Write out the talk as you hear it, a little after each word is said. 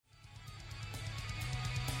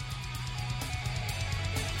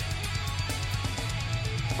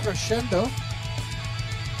crescendo.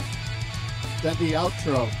 Then the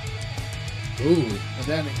outro. Ooh. And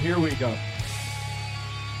then here we go.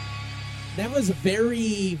 That was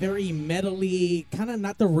very, very metally, kind of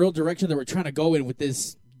not the real direction that we're trying to go in with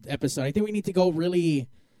this episode. I think we need to go really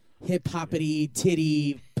hip-hoppity,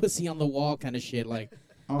 titty, pussy on the wall kind of shit. Like,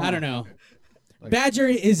 I don't know. Badger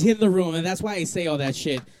is in the room, and that's why I say all that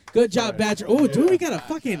shit. Good job, Badger. Oh, dude, we got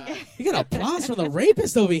applause from the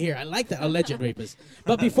rapist over here. I like that, alleged rapist.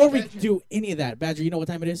 But before we do any of that, Badger, you know what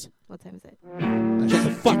time it is? What time is it? Shut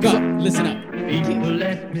the fuck up. Listen up. Well,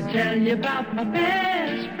 let me tell you about my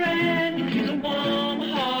best friend. He's a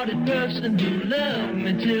warm-hearted person who loved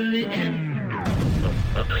me till the end.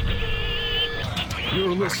 You're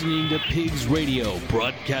listening to Pigs Radio,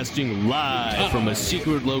 broadcasting live from a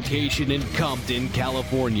secret location in Compton,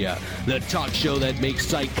 California. The talk show that makes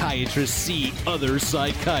psychiatrists see other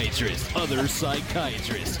psychiatrists. Other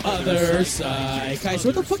psychiatrists. Other psychiatrists.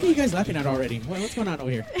 What the fuck are you guys laughing at already? What's going on over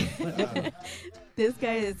here? This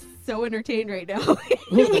guy is so entertained right now. Who,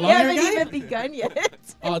 the He long-haired hasn't guy? even begun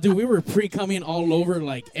yet. Oh, dude, we were pre-coming all over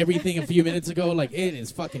like everything a few minutes ago. Like, it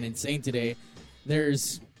is fucking insane today.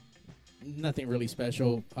 There's nothing really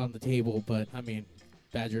special on the table, but I mean,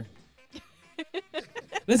 Badger.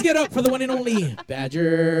 Let's get up for the one and only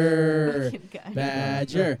Badger.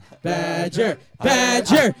 Badger. Badger.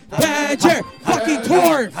 Badger. Badger. Fucking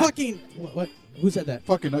Tor. Fucking. What? Who said that?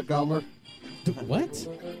 Fucking nut gobbler. What?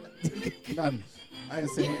 None. I didn't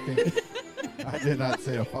say anything. I did not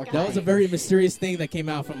say a fucking That was a very mysterious thing that came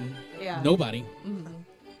out from nobody. Mm-hmm.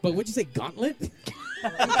 But what'd you say, gauntlet?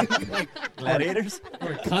 Gladiators?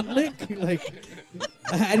 Or cuntlet? Like,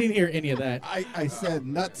 I didn't hear any of that. I said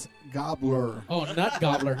nuts gobbler. Oh, nut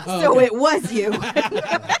gobbler. Oh, So okay. it was you.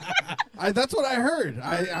 That's what I heard.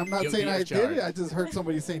 I'm not saying I Guilty did as it. I just heard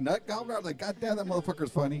somebody say nut gobbler. I'm like, God damn, that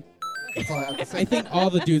motherfucker's funny. That's all I have to say. I think all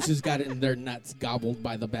the dudes who's gotten their nuts gobbled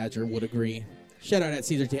by the Badger would agree. Shout out at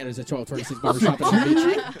Caesar Tanner's at 1226 Barbershop in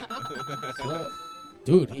Long Beach.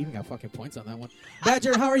 Dude, he even got fucking points on that one.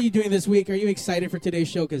 Badger, how are you doing this week? Are you excited for today's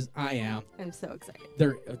show? Because I am. I'm so excited.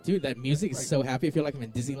 Dude, that music is so happy. I feel like I'm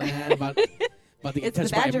in Disneyland about to get It's the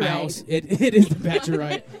touched by a Badger mouse. It is the Badger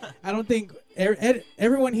ride. I don't think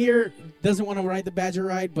everyone here doesn't want to ride the Badger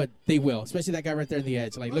ride, but they will. Especially that guy right there in the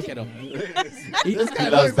edge. Like, look at him. This guy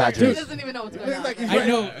loves looks like, Badgers. He doesn't even know what's going on. like he's I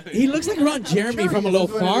know. He looks like Ron Jeremy from a little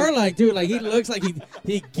far. Like, dude, like he looks like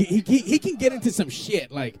he can get into some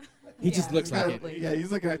shit. Like, he just looks like it. Yeah,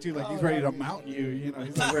 he's looking at you like he's ready to mount you. You know,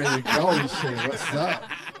 he's like ready to go and shit. What's up?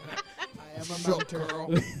 I am a mounter.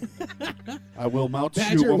 I will mount you.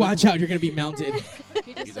 Badger, watch out. You're going to be mounted.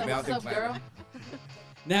 You just a said, mountain what's up, girl? climber.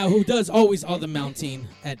 Now, who does always all the mounting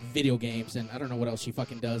at video games, and I don't know what else she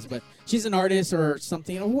fucking does, but she's an artist or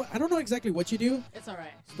something. I don't know exactly what you do, It's all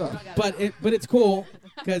right. Stuff. but it's cool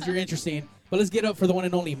because you're interesting. But let's get up for the one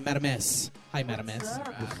and only Madam S. Hi, Madam S.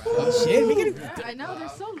 Oh, shit. We get I know, they're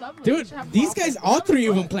so lovely. Dude, You should have these all- guys, all three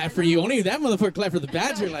of them clap for you. Only that motherfucker clap for the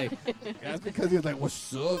Badger. Like, That's because he's like,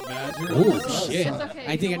 what's up, Badger? oh, What's up, shit. son? It's okay.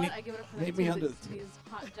 I think you know I what? need- I give it a Make point me to under- these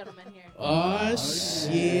hot gentlemen here. oh,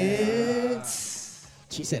 shit.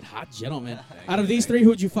 She said hot gentleman. Out of these three,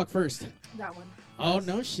 who'd you fuck first? That one. Oh,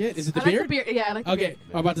 no shit. Is it the I like beer? the beer. Yeah, I like the Okay, beer.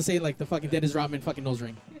 I'm about to say like the fucking Dennis Rodman fucking nose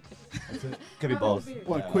ring. Could be both.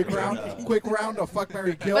 What, quick round of fuck,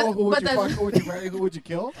 marry, kill? But- Who would but you then- fuck? Who would you marry? Who would you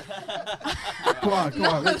kill? Come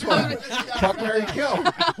on. Which one? Fuck, marry, kill.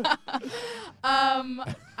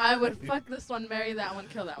 I would fuck this one, marry that one,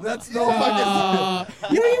 kill that one. That's no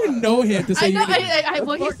fucking... You don't even know him to say I know. you can-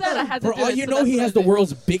 Well, he said I had to For do all it, you so know, that's he what has I the did.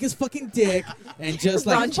 world's biggest fucking dick and just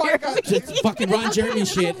like Ron Jeremy. just fucking Ron Jeremy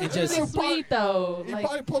shit and just It's sweet though. He Like,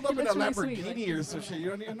 probably pulled up in a looks really sweet, Lamborghini like- or some shit. You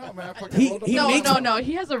don't even know, man. Fucking He- rolled up he in a- makes- No.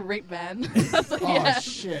 He has a rape van. That's what he Oh, has.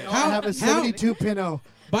 shit. I have a 72 Pinot.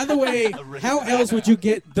 By the way, how else would you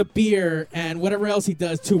get the beer and whatever else he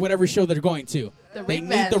does to whatever show they're going to? The They rape need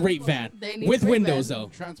van. the rape van. They need With the rape windows, van. though.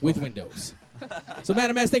 Transport. With windows. So,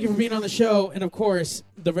 Madam S, thank you for being on the show. And, of course,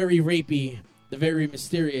 the very rapey, the very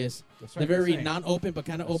mysterious, That's the right, very that's right. non-open but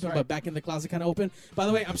kind of open, right. but back in the closet kind of open. By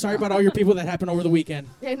the way, I'm sorry about all your people that happened over the weekend.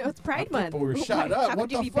 I know it's Pride Month. But we're Oh, shut why- up. how What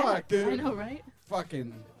could you the be fuck, bad? dude? I know, right?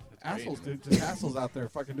 Fucking assholes, dude. Just assholes out there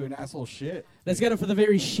fucking doing asshole shit. Let's get up for the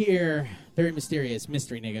very sheer, very mysterious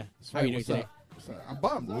mystery nigga. How are you doing What's today? up? I'm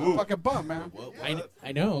bummed. I'm fucking bummed, man.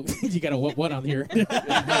 I know. You got a what on here.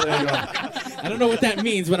 I don't know what that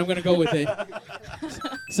means, but I'm going to go with it.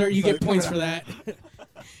 Sir, you get points for that.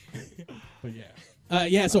 But yeah.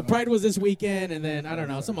 Yeah, so Pride was this weekend, and then, I don't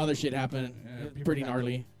know, some other shit happened. Yeah, people Pretty got-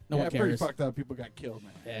 gnarly. No yeah, one pretty cares. fucked up. People got killed,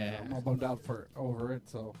 man. Yeah. I'm all bummed out over it,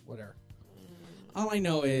 so whatever. All I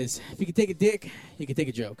know is, if you can take a dick, you can take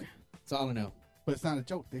a joke. That's all I know. But it's not a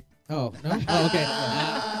joke, Dick. Oh, no? Oh, okay.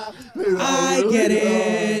 I get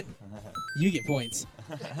it. You get points.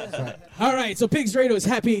 All right, so Pigs Radio is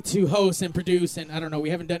happy to host and produce, and I don't know, we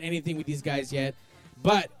haven't done anything with these guys yet,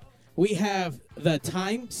 but we have the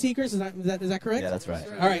Time Seekers. Is that correct? Yeah, that's right.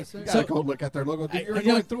 All right. Gotta go look at their logo. You're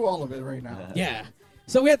going through all of it right now. Yeah.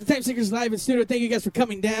 So we have the Time Seekers live in studio. Thank you guys for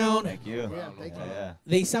coming down. Thank you. Yeah, thank you. Yeah.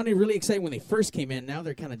 They sounded really excited when they first came in. Now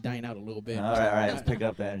they're kind of dying out a little bit. All right. Let's pick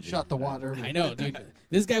up the energy. Shut the water. I know, dude.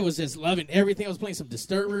 This guy was just loving everything. I was playing some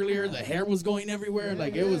Disturbed earlier. The hair was going everywhere.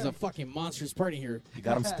 Like, it was a fucking monstrous party here. You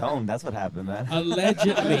got him stoned. That's what happened, man.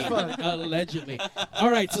 Allegedly. Allegedly.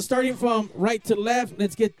 All right, so starting from right to left,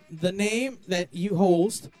 let's get the name that you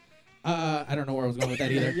host. I don't know where I was going with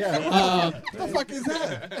that either. What the fuck is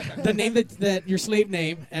that? The name that your slave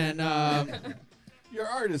name and Your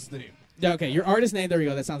artist name. okay, your artist name. There we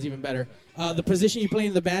go. That sounds even better. The position you play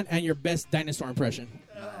in the band and your best dinosaur impression.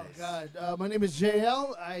 Oh, God. My name is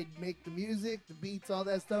JL. I make the music, the beats, all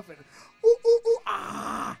that stuff. And ooh, ooh, ooh,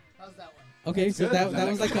 ah. How's that one? Okay, so that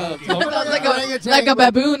was like a Sounds like a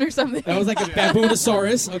baboon or something. that was like a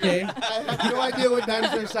baboonosaurus. Okay. I have no idea what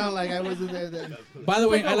dinosaurs sound like. I wasn't there then. By the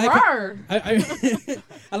way, I like Rawr.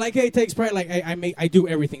 I like how he takes pride. Like I do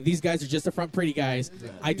everything. These guys are just the front pretty guys.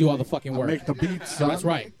 I do all the fucking work. Make the beats, son. That's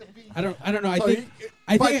right. I don't know. I So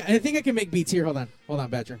think I can make beats here. Hold on,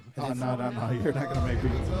 Badger. Oh, no. You're not going to make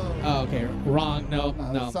beats. Oh, okay. Wrong. No.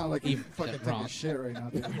 It sounds like you Even- fucking taking wrong. shit right now.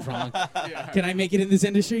 Dude. Wrong. Can I make it in this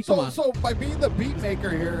industry? Come on. So by being the beat maker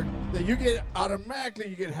here, that you get automatically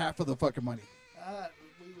you get half of the fucking money.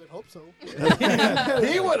 We would hope so.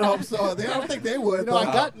 He would hope so. I don't think they would. I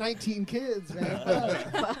got 19 kids,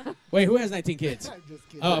 man. Wait, who has 19 kids? I'm just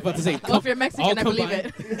kidding. Oh, I'm about to say. Well, if you're Mexican, I believe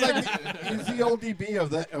combined. it. He's like he's the old DB of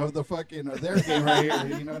the fucking their game right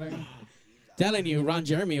here. You know what I mean? Telling you, Ron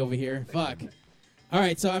Jeremy over here. Fuck. All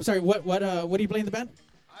right. So I'm sorry. What do you play in the band?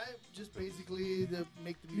 I just basically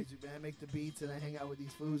make the music, man. I make the beats, and I hang out with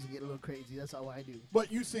these fools and get a little crazy. That's all I do.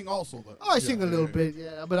 But you sing also though. Oh, I sing a little bit,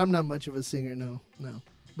 yeah, but I'm not much of a singer, no.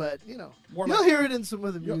 But, More you'll like- hear it in some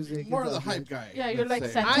of the You're music. more and of the stuff, hype guy. Yeah, you're let's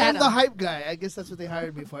like say. Santana. I am the hype guy. I guess that's what they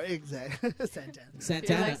hired me for. Exactly. Santana. You're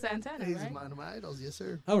Santana. like Santana, He's right? one of my idols, yes,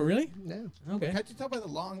 sir. Oh, really? Yeah. Okay. Can't you tell by the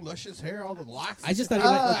long, luscious hair, all the locks? I just thought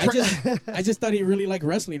I just thought he really liked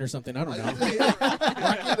wrestling or something. I don't know.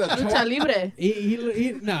 Lucha Libre.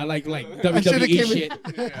 He nah, like should've WWE came shit.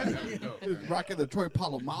 He's rocking the Troy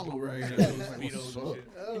Polamalu right here. Like, what's up?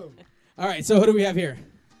 All right, so who do we have here?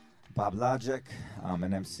 Bob Logic. I'm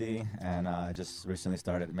an MC, and I just recently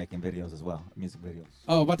started making videos as well, music videos.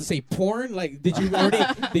 Oh, about to say porn. Like, did you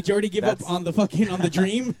already give up on the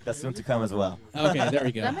dream? That's soon to come as well. Okay, there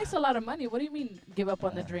we go. That makes a lot of money. What do you mean, give up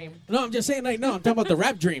on the dream? No, I'm just saying, like, no, I'm talking about the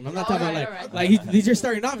rap dream. I'm not talking about Alright. like he's just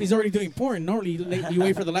starting off. He's already doing porn. Normally, you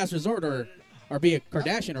wait for the last resort or be a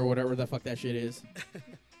Kardashian or whatever the fuck that shit is.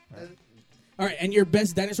 All right, and your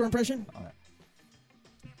best dinosaur impression? All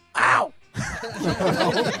right.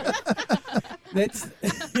 That's.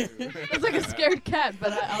 It's like a scared cat,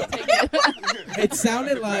 but I'll take it. It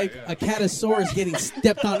sounded like a catasaurus getting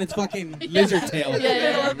stepped on its fucking lizard tail.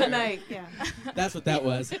 Middle of the night. Yeah. That's what that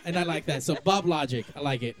was, and I like that. So Bob Logic, I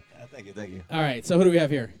like it. Thank you. All right, so who do we have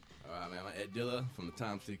here? Man, I'm Ed Dilla from the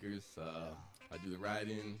Time Seekers. I do the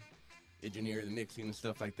writing, engineer the mixing and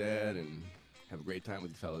stuff like that, and have a great time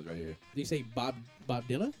with you fellas right here. Did you say Bob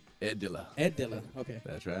Dilla? Ed Dilla. Ed Dilla. Okay.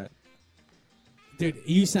 That's right. Dude,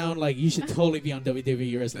 you sound like you should totally be on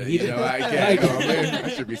WWE wrestling. You know, I can't. I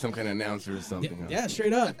should be some kind of announcer or something. Yeah,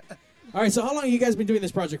 straight up. All right, so how long have you guys been doing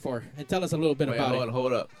this project for? And tell us a little bit Wait, about it.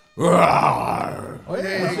 hold up. Oh,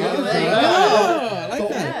 there you go. Oh, I like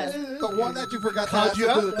that. Yes. The one that you forgot to Called ask you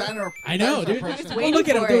to up? the diner. I know, dude. impression. Well, waiting look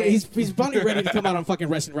at him, for dude. it. He's probably ready to come out on fucking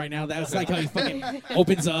wrestling right now. That's like how he fucking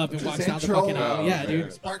opens up and walks His down the intro, fucking aisle. Yeah,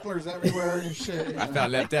 dude. Sparklers everywhere and shit. I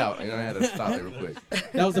felt left out. You know, I had to stop it real quick.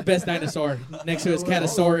 That was the best dinosaur next to his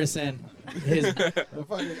Catasaurus and his The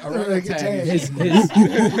fucking orangutan. his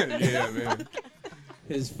Yeah, man.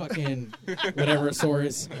 his fucking whatever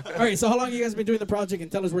saurus. All right, so how long have you guys been doing the project,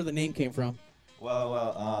 and tell us where the name came from?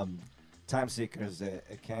 Well, Time Seekers, it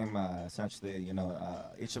came essentially,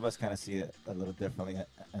 each of us kind of see it a little differently,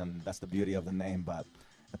 and that's the beauty of the name. But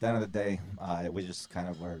at the end of the day, we just kind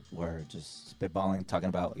of were just spitballing, talking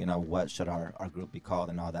about, what should our group be called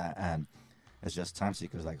and all that. And it's just Time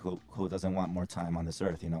Seekers, like who doesn't want more time on this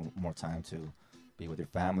earth, more time to be with your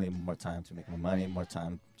family, more time to make more money, more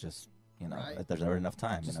time just, Right. if there's never enough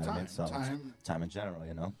time, Just you know what I mean? So time. time in general,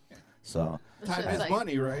 So Time It's is like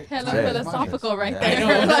money, right? hella Yeah. philosophical right Yeah. I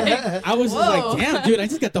there. know. Like, I was just whoa. like, damn, dude, I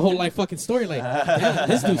just got the whole life fucking story. Like, damn,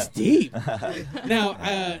 this dude's deep.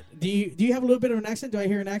 Now, do you have a little bit of an accent? Do I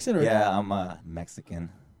hear an accent? Or? yeah, I'm Mexican.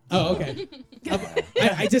 Oh, okay.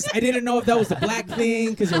 I didn't know if that was the black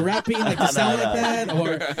thing because you're rapping like to sound like that,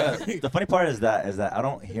 or The funny part is that I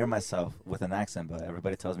don't hear myself with an accent, but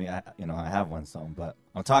everybody tells me I have one. So, but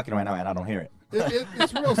I'm talking right now and I don't hear it.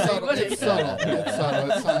 It's real subtle. wouldn't. It's subtle. It's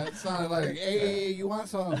subtle. It sounded like, hey, you want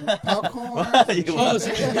some popcorn? oh,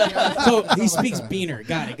 so he speaks Beaner.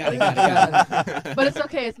 Got it. But it's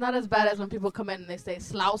okay. It's not as bad as when people come in and they say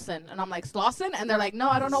Slausen, and I'm like Slausen, and they're like, no,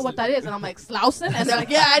 I don't know what that is, and I'm like Slausen, and they're like,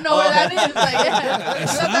 yeah, I know what that is. Like, yeah,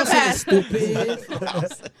 it's not that Slausen is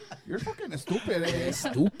bad. You're fucking stupid, eh?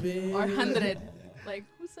 Stupid. Or 100. Like,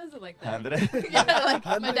 who says it like that? Andre? Yeah, like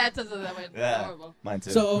my dad says it that way. It's Yeah, horrible. mine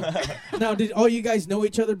too. So now, did all you guys know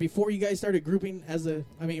each other before you guys started rapping as a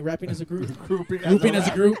group? Grouping as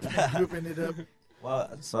a group. Grouping it up.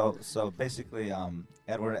 Well, so basically,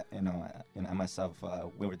 Edward, and myself,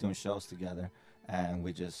 we were doing shows together, and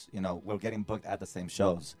we just, we're getting booked at the same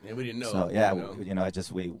shows. Yeah, we didn't know. So yeah, you know.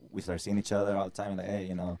 we started seeing each other all the time. Like,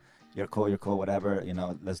 hey, you're cool, whatever.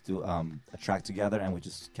 Let's do a track together, and we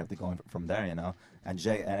just kept it going from there. And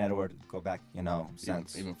Jay and Edward go back,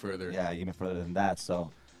 since even further. Yeah, even further than that.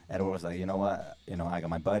 So Edward was like, you know what, I got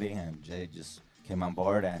my buddy, and Jay just came on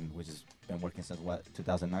board, and we just been working since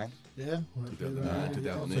 2009. Yeah. 2009,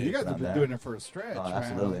 2008. So you guys have Around been there. doing it for a stretch, Oh, man.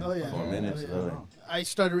 absolutely. Oh, yeah. 4 minutes. Absolutely. I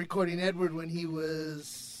started recording Edward when he was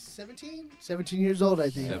 17 years old,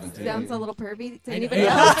 I think. 17. Sounds a little pervy to I know. anybody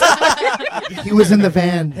else. He was in the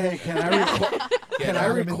van. Hey, can I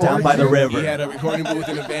record Down by the you? river. He had a recording booth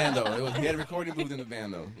in the van, though. He had a recording booth in the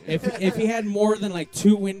van, though. Yeah. If he had more than like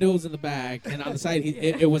 2 windows in the back and on the side,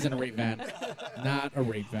 it wasn't a rape van, not a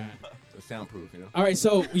rape van. So soundproof, All right,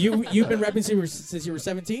 so you've been rapping since you were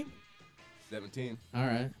 17. 17. All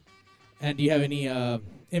right, and do you have any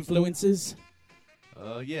influences?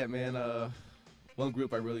 Yeah, man. One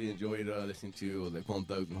group I really enjoyed listening to was like Bone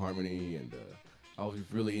Thugs and Harmony, and I was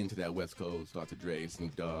really into that West Coast, Dr. Dre,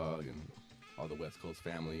 Snoop Dogg, and all the West Coast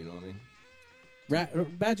family. You know what I mean?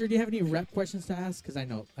 Badger, do you have any rap questions to ask? Because I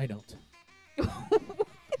don't.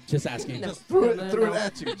 Just asking. No. Just threw it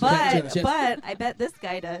at you. But Just- I bet this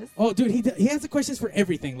guy does. Oh, dude, he has the questions for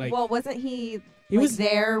everything. Like Well, wasn't he he was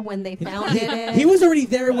there when they founded it? he was already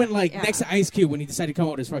there when Yeah. next to Ice Cube when he decided to come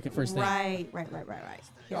out with his fucking first thing. Right.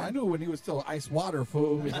 Yeah, I knew when he was still ice water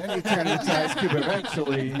food, and then he turned into Ice Cube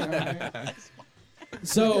eventually. You know what I mean?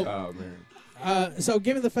 So. Oh man. So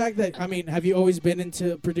given the fact that, have you always been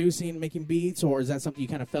into producing, making beats, or is that something you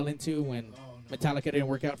kind of fell into when Metallica didn't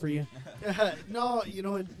work out for you? No,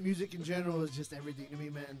 music in general is just everything to me,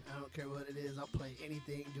 man. I don't care what it is. I'll play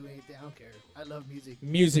anything, do anything. I don't care. I love music.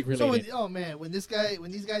 Music So related. when these guys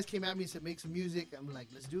came at me and said make some music, I'm like,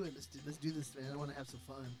 let's do it. Let's do this, man. I want to have some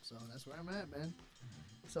fun. So that's where I'm at, man.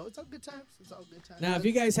 So it's all good times. Now, if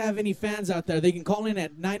you guys have any fans out there, they can call in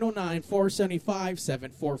at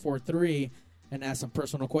 909-475-7443 and ask some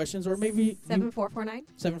personal questions, or maybe 7449.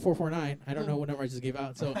 7449. I don't know what number I just gave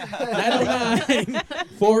out. So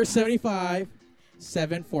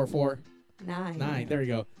 909-475-7449. There you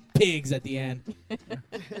go. Pigs at the end.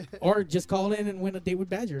 Or just call in and win a date with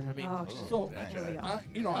Badger. Oh, So, here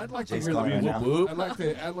we go. I'd like to Jay's hear the calling right music. now.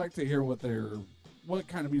 I'd like to hear what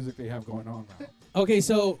kind of music they have going on now. Okay,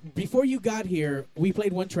 so before you got here, we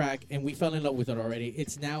played one track and we fell in love with it already.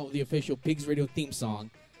 It's now the official Pigs Radio theme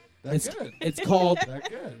song. That's good. It's called That's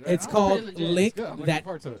good. it's I'm called legit. Lick good. I'm looking That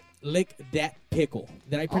forward to it. Lick That Pickle.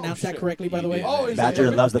 Did I pronounce that shit. correctly, by the way? Oh, is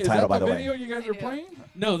Badger that- loves the is title, that by the way. video you guys are playing?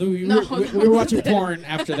 No, we No, were watching porn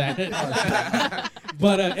after that.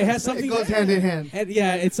 But it has It something. goes hand in hand. And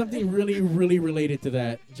yeah, it's something really, really related to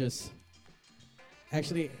that. Just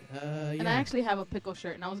actually, And I yeah. actually have a pickle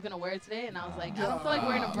shirt, and I was gonna wear it today, and I was like, I don't feel like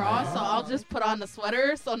wearing a bra, so I'll just put on the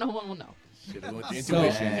sweater so no one will know. Shit, I went to So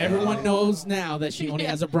intuition. everyone knows now that she only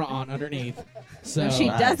has a bra on underneath. So She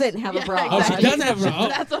Nice. doesn't have a Yeah, bra. Oh, she exactly. doesn't have a bra. Oh.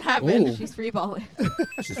 That's what happened. Ooh. She's free balling.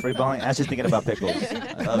 She's free balling and she's thinking about pickles.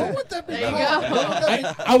 I love What it. would that be There you called? go. What would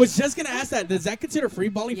that be? I was just gonna ask that. Does that consider free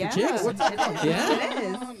balling Yeah. for chicks? What's that called? Yeah. It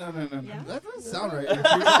is. No. Yeah. That doesn't sound right.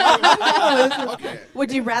 Okay.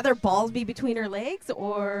 Would you rather balls be between her legs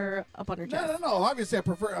or up on her chest? No. Obviously, I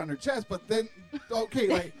prefer it on her chest, but then,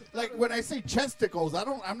 okay, like when I say chesticles,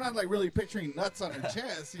 I'm not like really picturing nuts on her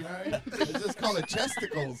chest. You know, I just call it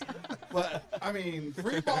chesticles. But I mean,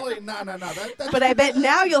 free balling, no. That's But I bet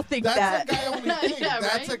now you'll think that's that. a guy only thing. Yeah,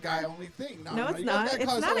 That's right? a guy only thing. No, it's you not. gotta It's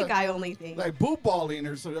call it not a something guy only thing. like boob balling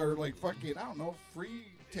or like fucking, I don't know, free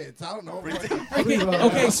tits. I don't know.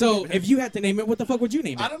 Okay, so if you had to name it, what the fuck would you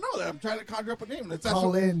name it? I don't know. I'm trying to conjure up a name. Let's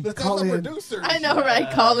Call in. Let's Call ask the in. producers. I know, right?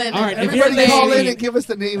 Call in. All right, if Everybody you're Call naming- in and give us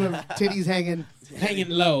the name of titties hanging. Hanging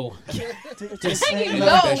low. hanging low.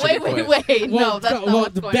 low. That Wait. No, Well, that's not well,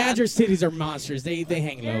 what's the going on. badger cities are monsters. They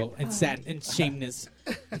hang low and sad and shameless.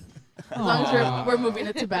 As long as we're moving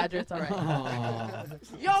it to Badger, it's all right. Aw.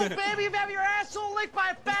 Yo, baby, you have your asshole licked by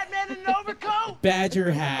a fat man in an overcoat?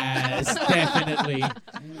 Badger has, definitely. All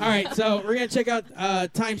right, so we're going to check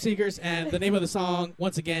out Time Seekers, and the name of the song,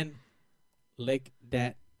 once again, Lick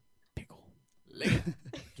That Pickle.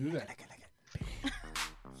 Do that.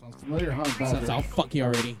 Sounds familiar, huh? Sounds all funky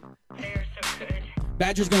already.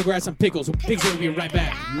 Badger's going to grab some pickles, so Pigs going to be right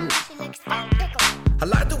back. I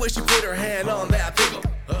like the way she put her hand on that pickle.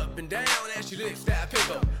 Up and down as she licks that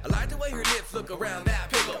pickle. I like the way her lips look around that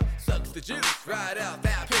pickle. Sucks the juice right out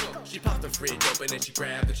that pickle. She popped the fridge open and she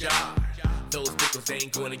grabbed the jar. Those pickles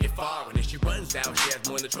ain't going to get far. And if she runs out, she has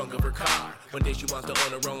more in the trunk of her car. One day she wants to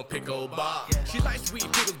own her own pickle bar. She likes sweet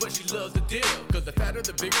pickles, but she loves the deal. Cause the fatter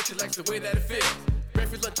the bigger, she likes the way that it feels.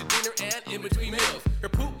 Breakfast, lunch, and dinner, and in between meals. Her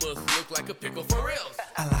poop must look like a pickle for reals.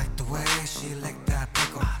 I like the way she licked that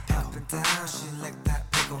pickle. Up and down, she licked that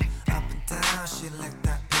pickle. Up and down, she licked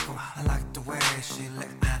that pickle. I like the way she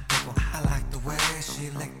licked that pickle. I like the way she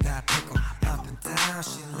licked that pickle. Up and down,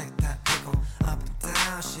 she licked that pickle. Up and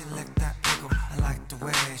down, she licked that pickle. I like the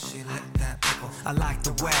way she licked that pickle. I like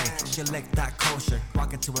the way she licked that kosher.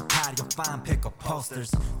 Walk into a patio, find pickle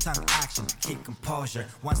posters. Tongue action, keep composure.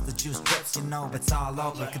 Once the juice drips, you know it's all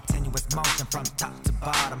over. Continuous motion from top to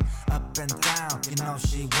bottom. Up and down, you know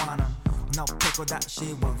she want 'em. No pickle that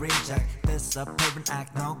she will reject. This a proving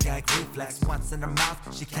act, no gag reflex. Once in her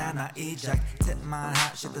mouth, she cannot eject. Tip my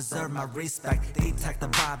hat, she deserve my respect. Detect the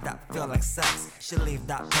vibe that feel like sex. She leave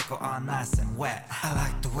that pickle all nice and wet. I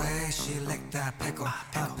like the way she licked that pickle.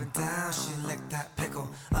 Up and down, she licked that pickle.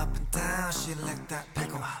 Up and down, she licked that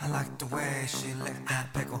pickle. I like the way she licked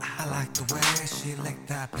that pickle. I like the way she licked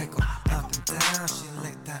that pickle. Up and down, she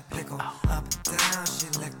licked that pickle. Up and down, she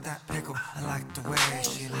licked that pickle. I like the way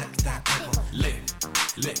she licked that pickle. Lick,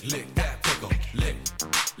 lick, lick that pickle. Lick,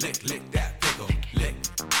 lick, lick that pickle. Lick,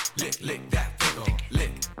 lick, lick that pickle.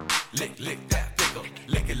 Lick, lick, lick that pickle.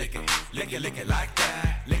 Lick it, lick it, lick it, lick it like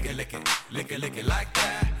that. Lick it, lick it, lick it, lick it like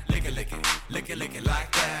that. Lick it, lick it, lick it, lick it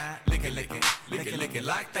like that. Lick it, lick it, lick it, lick it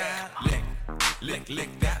like that. Lick, lick,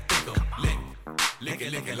 lick that pickle. Lick, lick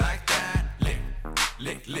it, lick it like that. Lick,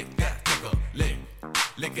 lick, lick that pickle.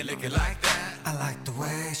 Lick, lick it like that. I like the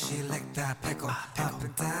way she licked that pickle. Up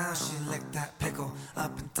and down, she licked that pickle.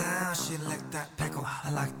 Up and down, she licked that pickle.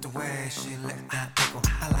 I like the way she licked that pickle.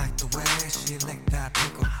 I like the way she licked that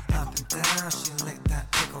pickle. Up and down, she licked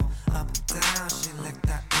that pickle. Up and down, she licked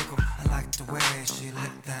that pickle. I like the way she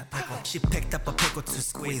licked that pickle. She picked up a pickle to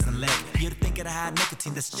squeeze and lick. You'd think it had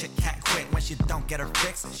nicotine, this chick can't quit. When she don't get her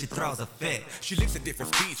fix, she throws a fit. She licks at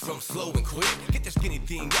different speeds from slow and quick. Get that skinny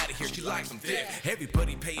thing out of here, she likes them thick.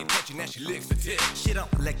 Everybody pay attention as she licks the tip. She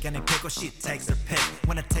don't lick any pickle, she takes her pick.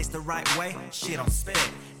 When it tastes the right way, she don't spit.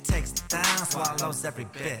 Takes it down, swallows every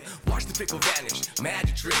bit. Watch the pickle vanish,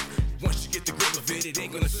 magic trick. Once you get the grip of it, it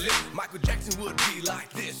ain't gonna slip. Michael Jackson would be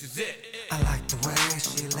like, this is it. I like the way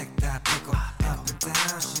she licked that pickle. Up and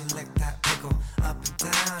down, she licked that pickle. Up and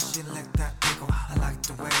down, she licked that pickle. I like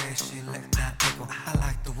the way she licked that pickle. I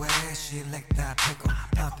like the way she licked that pickle.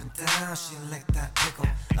 Up and down, she licked that pickle.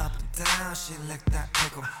 Up and down, she licked that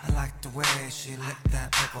pickle. I like the way she licked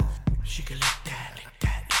that pickle. She can lick that, lick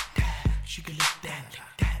that, lick that. She can lick that, lick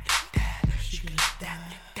that, lick that. She can lick that,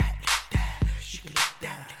 lick that, lick that. She can lick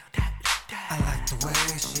that, lick that, lick that. I like the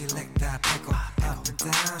way she licked that pickle. Up and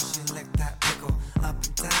down, she licked that pickle. Up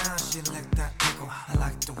and down, she licked that pickle. I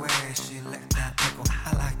like the way she licked that pickle.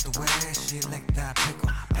 I like the way she licked that pickle.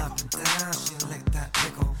 Up and down, she licked that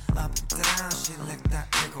pickle. Up and down, she licked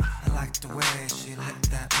that pickle. I like the way she licked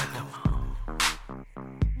that pickle.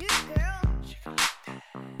 Good girl. She can lick that.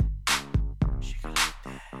 She can lick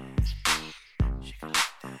that. She can lick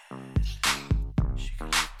that. She can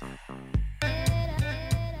lick that.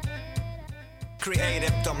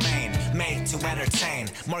 Creative domain, made to entertain.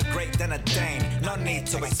 More great than a Dane, no need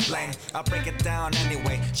to explain. I'll break it down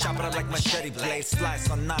anyway, chop it up like machete blade. Slice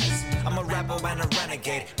on nice, I'm a rebel and a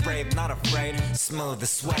renegade. Brave, not afraid, smooth as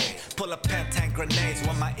suede. Pull up pen-tank grenades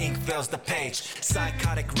when my ink fills the page.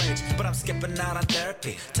 Psychotic rage, but I'm skipping out on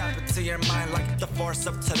therapy. Tap into your mind like the force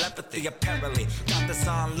of telepathy. Apparently, got this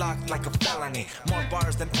on lock like a felony. More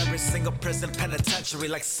bars than every single prison penitentiary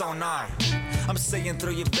like sonar. I'm seeing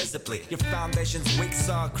through you visibly, your foundation Foundations weak,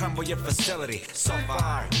 so I'll crumble your facility. So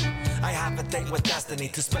far, I have a date with destiny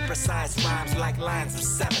to spit precise rhymes like lines of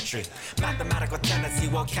symmetry. Mathematical tendency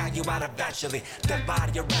will count you out eventually.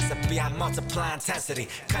 Divide your recipe, I multiply intensity.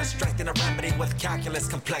 Constructing a remedy with calculus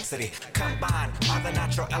complexity. Combine all the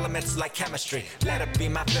natural elements like chemistry. Let it be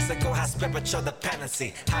my physical, has spiritual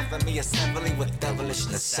dependency. Half of me is heavily with devilish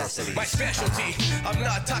necessity. My specialty, I'm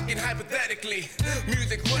not talking hypothetically.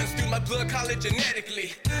 Music runs through my blood, call it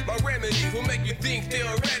genetically. My remedy will make you think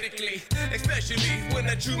theoretically, especially when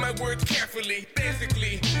I choose my words carefully.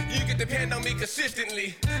 Basically, you can depend on me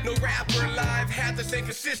consistently. No rapper live has the same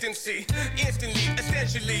consistency. Instantly,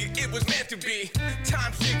 essentially, it was meant to be.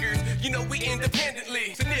 Time seekers, you know we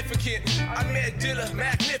independently significant. I met Dilla,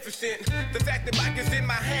 magnificent. The fact that mic is in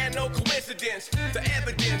my hand, no coincidence. The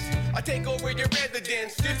evidence, I take over your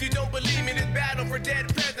residence. If you don't believe me, this battle for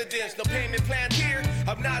dead presidents. No payment plan here,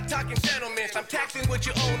 I'm not talking settlements. I'm taxing what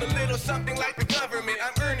you own, a little something like the government.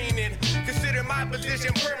 I'm earning it, consider my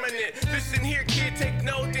position permanent. Listen here, kid, take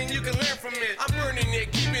note and you can learn from it. I'm burning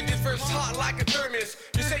it, keeping this verse hot like a thermos.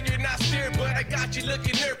 You say you're not scared, but I got you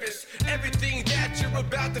looking nervous. Everything that you're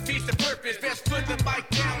about defeats the purpose. Best put the mic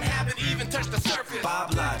down, haven't even touched the surface.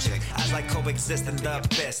 Bob Logic, as I coexist in the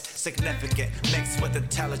abyss. Significant, mixed with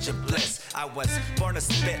intelligent bliss. I was born to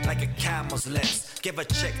spit like a camel's lips. Give a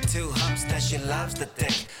chick 2 humps, then she loves the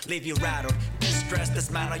dick. Leave you rattled, distressed,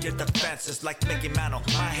 dismantle your defenses. Like Mickey Mantle,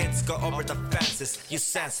 my hits go over the fences. You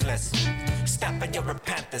senseless, step in your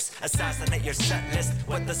repentance. Assassinate your set list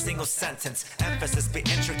with a single sentence. Emphasis be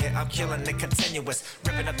intricate, I'm killing it continuous.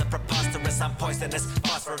 Ripping up the preposterous, I'm poisonous.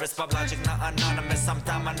 Phosphorus, Bob Logic, not anonymous. I'm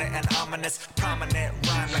dominant and ominous. Prominent,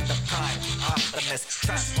 rhyme like the prime optimist.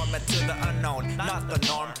 Transform into the unknown, not the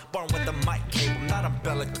norm. Born with a mic cable, not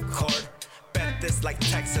umbilical cord. Bet this like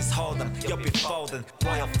Texas Hold'em, you'll be folding.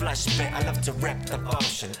 Royal flush bit, I love to rip the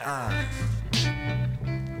potion.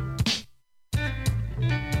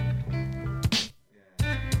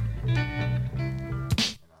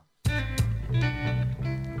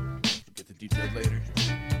 Get the details later.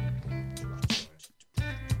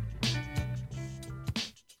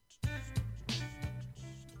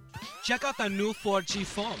 Check out the new 4G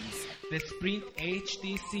phones. The Sprint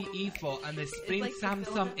HTC E4 and the Sprint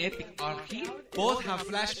Samsung Epic are here. Both have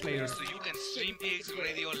flash players so you can stream Pigs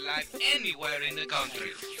Radio live anywhere in the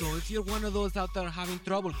country. So if you're one of those out there having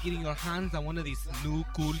trouble getting your hands on one of these new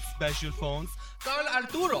cool special phones, call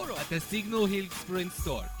Arturo at the Signal Hill Sprint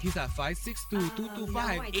store. He's at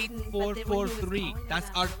 562-225-8443.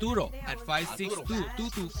 That's Arturo at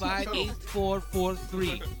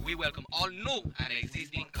 562-225-8443. We welcome all new and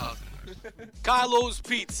existing customers. Carlos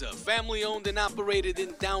Pizza, family owned and operated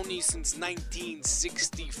in Downey since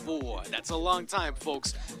 1964. That's a long time,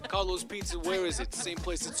 folks. Carlos Pizza, where is it? Same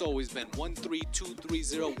place it's always been.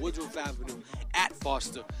 13230 Woodruff Avenue at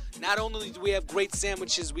Foster. Not only do we have great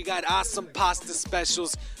sandwiches, we got awesome pasta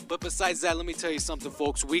specials, but besides that, let me tell you something,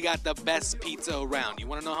 folks. We got the best pizza around. You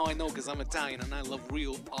want to know how I know? Because I'm Italian and I love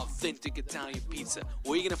real, authentic Italian pizza.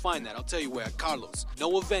 Where are you going to find that? I'll tell you where. At Carlos.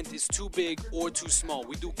 No event is too big or too small.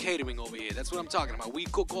 We do catering over here. That's what I'm talking about. We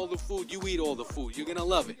cook all the food. You eat all the food. You're going to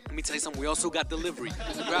love it. Let me tell you something. We also got delivery.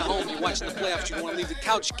 You're at home. You're watching the playoffs. You want to leave the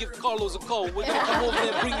couch. Give Carlos a call. We're going to come over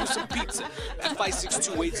there and bring you some pizza at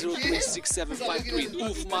 562-803-6753.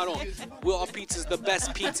 Uf Maron. Will Our Pizza's the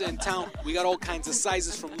best pizza in town. We got all kinds of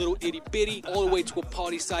sizes from little itty bitty all the way to a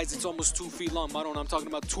party size. It's almost 2 feet long. Maron, I'm talking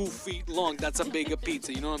about 2 feet long. That's a bigger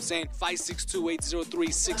pizza. You know what I'm saying?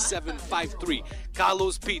 562-803-6753.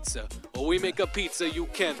 Carlos Pizza. Or we make a pizza you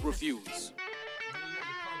can't refuse.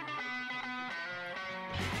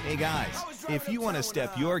 Hey guys, if you want to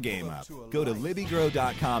step your game up, go to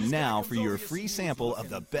LibbyGrow.com now for your free sample of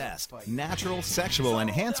the best natural sexual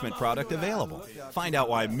enhancement product available. Find out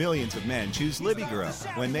why millions of men choose LibbyGrow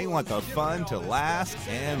when they want the fun to last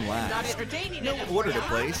and last. No order to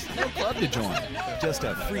place, no club to join, just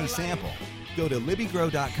a free sample. Go to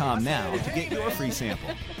LibbyGrow.com now to get your free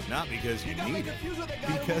sample. Not because you need it,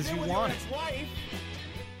 because you want it.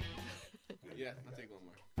 Yeah, I'll take one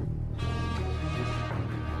more.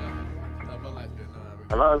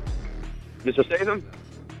 Hello? Mr. Statham?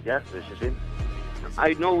 Yes, this is him.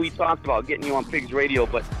 I know we talked about getting you on Pigs Radio,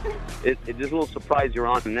 but it's a little surprise you're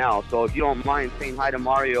on now. So if you don't mind saying hi to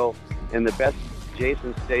Mario and the best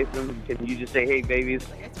Jason Statham, can you just say, hey, babies,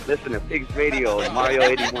 listen to Pigs Radio and Mario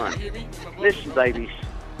 81. Listen, babies.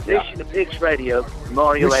 Listen to Pigs Radio,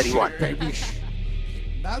 Mario 81.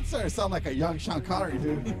 That's starting to sound like a young Sean Connery,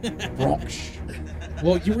 dude. Bronx.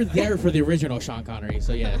 Well, you were there for the original Sean Connery,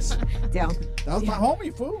 so yes. Down. That was my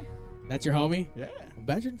homie, fool. That's your homie? Yeah.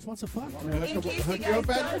 Badger wants to fuck. Hook you up,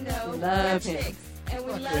 Badger? Love it.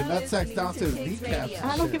 Fucking nutsack down to his kneecaps.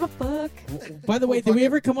 I don't give a fuck. By the way, did we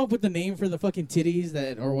ever come up with the name for the fucking titties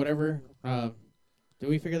that or whatever? Did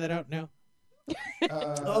we figure that out? No.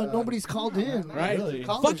 Nobody's called in. Right? Really.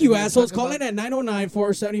 Fuck you, assholes. Call in at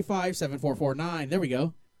 909-475-7449. There we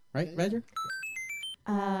go. Right, Badger?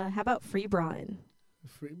 How about free brawn?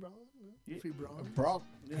 Free brawn? Free brawn.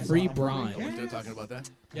 Free brawn. Are we still talking about that?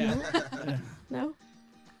 Yeah. No?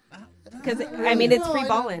 Because, I mean, it's free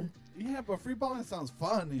balling. Yeah, but free balling sounds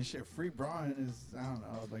fun and shit. Free brawling is, I don't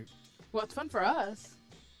know, like. Well, it's fun for us.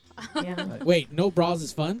 Yeah. Wait, no bras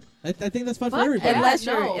is fun? I think that's fun for Fuck, everybody.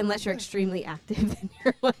 unless you're extremely active and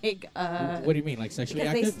you're like What do you mean, like sexually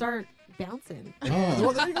because active? they start bouncing. Oh.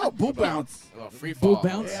 Well, there you go. Boob bounce. Oh, free fall. Boob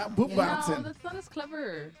bounce? Yeah, boob bouncing. No, that's not as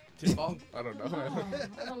clever. T-ball? I don't know. Oh,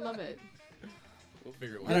 I don't love it. We'll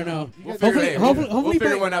figure it I don't know. We'll figure Hopefully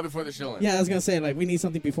figure one out before the show ends. Yeah, I was gonna say like we need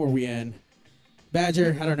something before we end.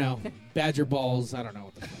 Badger, I don't know. Badger balls, I don't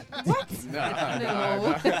know what the fuck.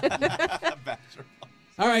 No.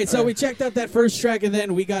 All right, so we checked out that first track, and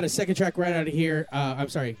then we got a second track right out of here. I'm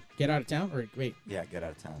sorry, Get Out of Town? Or wait. Yeah, Get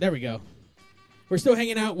Out of Town. There we go. We're still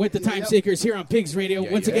hanging out with the Time Seekers here on Pigs Radio.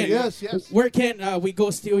 Once again, yes. where can we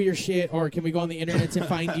go steal your shit, or can we go on the internet to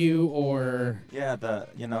find you, or... Yeah, the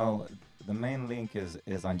main link is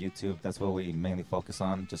on YouTube. That's what we mainly focus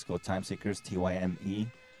on. Just go Time Seekers, Tyme,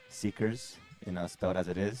 Seekers, spelled as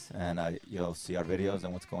it is, and you'll see our videos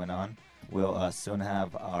and what's going on. We'll soon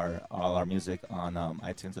have all our music on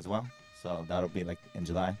iTunes as well. So that'll be like in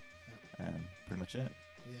July, and pretty much it.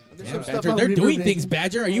 There's Damn, some stuff Badger, on they're doing Reverb things, Nation.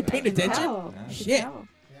 Badger. Are you paying attention? Wow. Shit.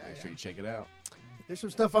 Make sure you check it out. There's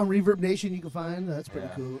some stuff on Reverb Nation you can find. That's pretty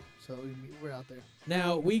cool. So we're out there.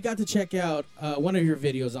 Now we got to check out one of your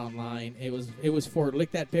videos online. It was for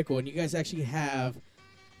Lick That Pickle, and you guys actually have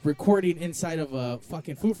recording inside of a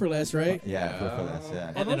fucking Food for Less, right? Yeah, Food for Less,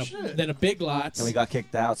 yeah. And then a Big Lots. And we got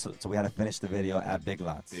kicked out, so we had to finish the video at Big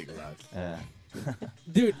Lots. Big Lots. Yeah.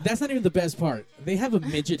 Dude, that's not even the best part. They have a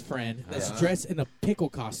midget friend that's dressed in a pickle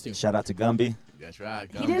costume. Shout out to Gumby. That's right.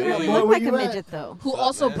 He didn't really look like a midget, though. Who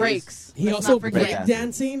also breaks. He Let's also not forget. break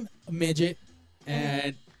dancing, a midget,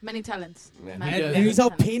 and Many talents. Man, and he's all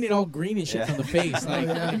painted all green and shit on the face. Like,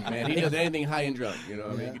 man, he does anything high and drunk. You know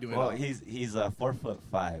what I mean? He can do it Well, all. he's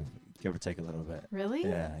 4'5", give or take a little bit. Really?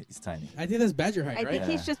 Yeah, he's tiny. I think that's Badger height, I right? think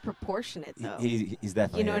he's just proportionate, though. He's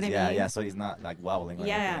definitely. You know what I yeah, mean? Yeah, so he's not like wobbling. Or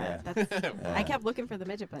Yeah, anything, that's, I kept looking for the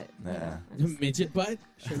midget butt. Yeah. Midget butt?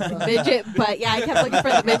 Midget butt. Yeah, I kept looking for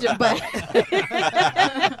the midget butt.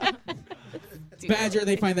 Badger,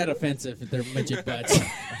 they find that offensive if they're midget butts.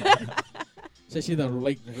 Especially the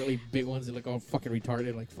like really big ones that look all fucking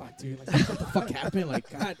retarded. Like, fuck, dude. Like, what the fuck happened? Like,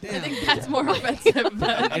 god damn. I think that's more offensive.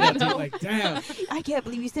 But, I know, dude, like, damn. I can't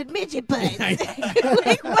believe you said midget butt.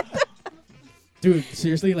 Dude,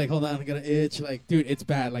 seriously, like, hold on, I'm gonna itch. Like, dude, it's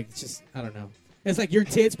bad. Like, it's just, I don't know. It's like your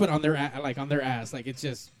tits, but on their on their ass. Like, it's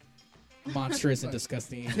just monstrous and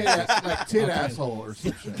disgusting. Like tit asshole or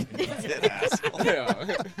some shit. Tit asshole. I've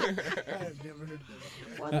never heard that.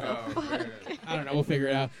 What the fuck? I don't know. We'll figure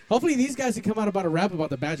it out. Hopefully, these guys can come out about a rap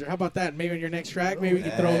about the Badger. How about that? Maybe on your next track, maybe we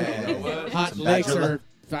can throw hot licks or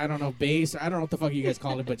I don't know, bass. I don't know what the fuck you guys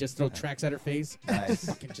call it, but just throw tracks at her face. Nice.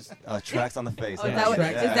 Just Tracks on the face. Oh,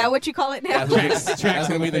 is that what you call it now? That's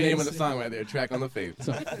gonna be the name of the song right there. Track on the face.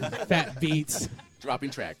 So, fat beats.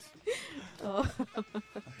 Dropping tracks. Oh.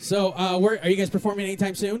 So, are you guys performing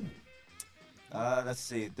anytime soon? Let's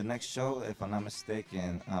see. The next show, if I'm not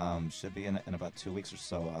mistaken, should be in about 2 weeks or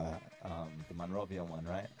so. The Monrovia one,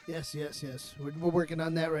 right? Yes. We're working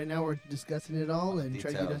on that right now. We're discussing it all and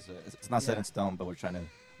trying to. Details. It's not set in stone, but we're trying to,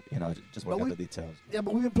 just work out the details. Yeah,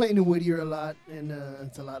 but we've been playing in Whittier a lot, and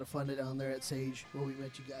it's a lot of fun down there at Sage where we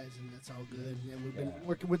met you guys, and that's all good. And we've been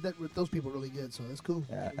working with those people really good, so that's cool.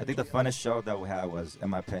 Yeah, I think the funnest show that we had was, in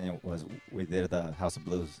my opinion, we did the House of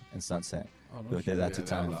Blues in Sunset. We did that 2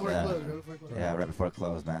 times. Yeah, right before it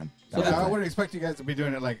closed, man. So I wouldn't expect you guys to be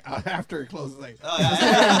doing it like after it closes. Like, so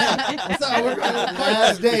we're going to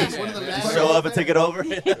last days. One of the last show up and take it over.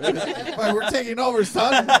 Like, we're taking over,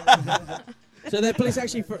 son. So that place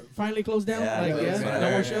actually finally closed down?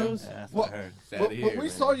 No more shows? Yeah, when we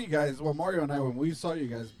saw you guys, Mario and I, when we saw you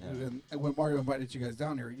guys, and when Mario invited you guys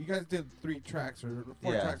down here, you guys did 3 tracks or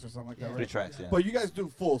 4 tracks or something like that, right? 3 tracks, yeah. But you guys do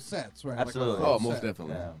full sets, right? Absolutely. Oh, most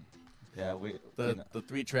definitely. Yeah, the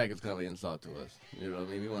 3-track is kind of an insult to us. You know what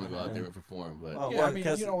I mean? We want to go out there and perform, but I mean,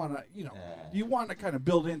 you don't want to, you want to kind of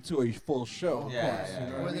build into a full show, of course. You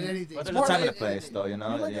know More than anything. But there's a time and a place, though, You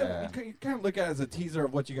kind of look at it as a teaser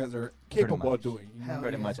of what you guys are capable of doing.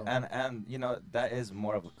 Pretty much. And that is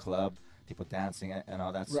more of a club. people dancing and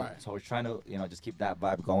all that. So, Right. so we're trying to, just keep that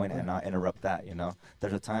vibe going and not interrupt that.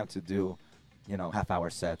 There's a time to do, half-hour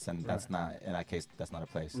sets, and that's not, in that case, that's not a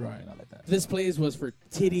place. Right. Like that. This place was for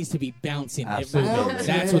titties to be bouncing. and Absolutely. moving.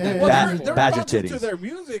 That's what that Well, was. they're Badger bouncing titties. to their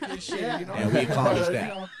music and shit. And we accomplished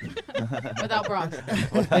that. Without bras.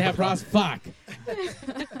 They have bras. Fuck.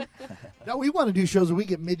 No, we want to do shows where we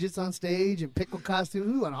get midgets on stage and pickle costumes.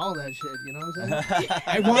 We want all that shit. You know what I'm saying?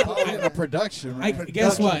 I want a production. Right?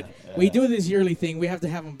 Guess what? We do this yearly thing. We have to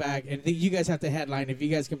have them back, and you guys have to headline. If you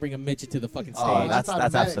guys can bring a midget to the fucking stage, Oh, that's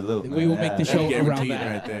absolute. we will make the show around Guaranteed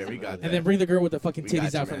that. right there. We got that. And then bring the girl with the fucking We got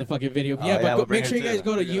titties you, out from man. the fucking video. Oh, Yeah, but yeah, we'll make bring sure you her guys too.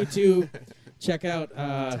 go to YouTube. Check out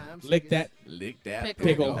Lick That Lick that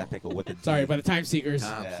Pickle. That pickle with the Sorry, by the Time Seekers.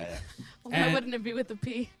 Time Why And- wouldn't it be with the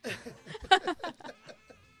P?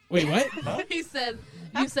 Wait, what? He said,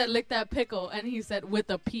 you said lick that pickle, and he said with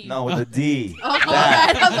a P. No, with the D. Oh, all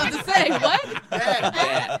right. I was about to say, what?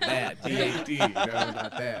 That, D-A-D. No,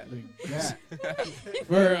 not that.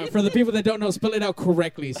 For the people that don't know, spell it out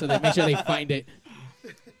correctly so that make sure they find it.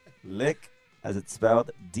 Lick, as it's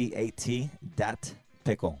spelled, D-A-T, dat,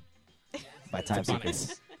 pickle. By Time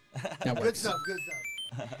Seekers. That Good works. stuff. Good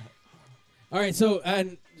stuff. All right, so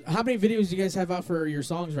and how many videos do you guys have out for your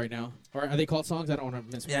songs right now? Or are they called songs? I don't want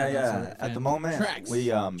to miss. Yeah. At the moment, tracks. we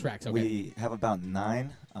Tracks. Okay. we have about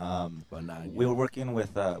 9. We were working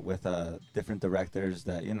with different directors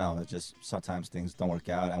that just sometimes things don't work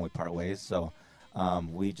out and we part ways. So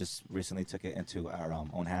we just recently took it into our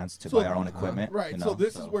own hands to buy our own equipment. Right. So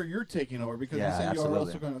this is where you're taking over because you said you're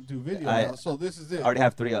also going to do video now. So this is it. I already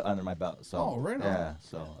have 3 under my belt. So Oh, right on. yeah.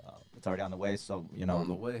 So it's already on the way. So On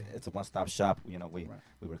the way. it's a one-stop shop. We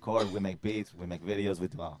record, we make beats, we make videos, we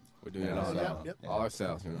do all. We're doing it all, all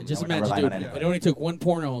ourselves. And just I would never imagine, rely dude, on it anyone. only took one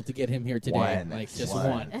porno to get him here today. One. Like just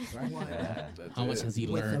One. one. Yeah. How much has he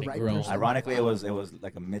With learned the right and grown? person. Ironically, it was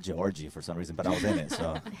like a midget orgy for some reason, but I was in it.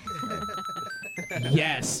 So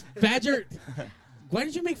Yes, Badger. Why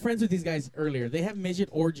did you make friends with these guys earlier? They have midget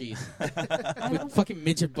orgies with fucking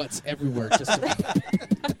midget butts everywhere,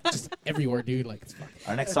 just everywhere, dude. Like it's fucking.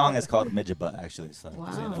 our next song is called Midget Butt, actually. So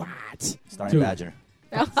Wow. so, What? starring Dude. Badger.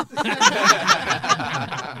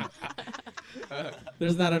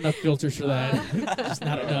 There's not enough filters for that. Just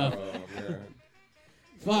not enough.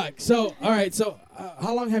 Fuck. So, all right. So,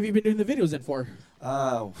 how long have you been doing the videos then for?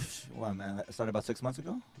 Well, man, I started about 6 months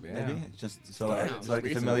ago, Yeah. maybe. Just so I get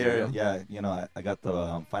recently, familiar. yeah. Yeah, I got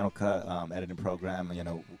the Final Cut editing program.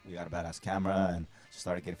 We got a badass camera and just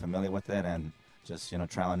started getting familiar with it and just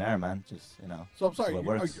trial and error, man. Just So I'm sorry. so it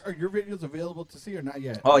works. Are your videos available to see or not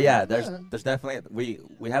yet? Oh yeah, there's definitely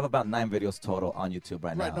we have about 9 videos total on YouTube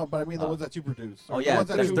right now. Right. No, but I mean the ones that you produce. Oh or the yeah, ones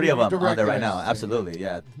that there's you 3 of them on direct there right guys. now. Absolutely,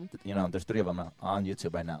 yeah. There's 3 of them on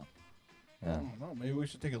YouTube right now. Yeah, I don't know. Maybe we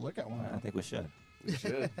should take a look at one. I think we should. We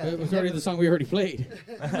should. It was already the song we already played.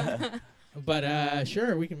 But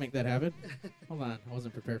sure, we can make that happen. Hold on, I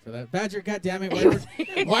wasn't prepared for that. Badger, goddammit,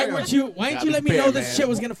 why didn't you let me know prepared, this man. shit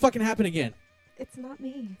was gonna fucking happen again? It's not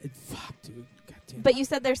me. Fuck, dude. Goddamn. But you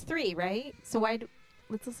said there's 3, right? So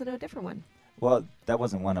let's listen to a different one. Well, that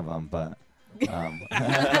wasn't one of them, but. There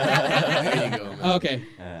you go, man. Okay.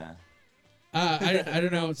 Yeah. I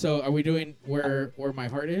don't know. So are we doing where my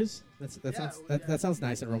heart is? That sounds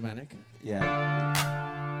nice and romantic. Yeah.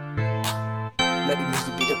 Let the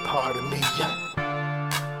music be a part of me, yeah.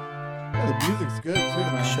 Yeah, the music's good too, Let me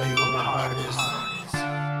man. show you what my heart is.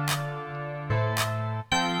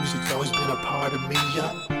 Music's always been a part of me,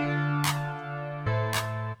 yeah.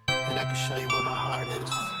 And I can show you what my heart is.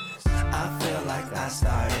 I feel like I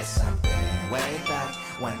started something way back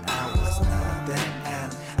when I was nothing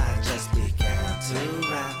and I just began to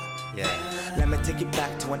rap. Yeah. Let me take you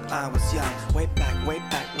back to when I was young. Way back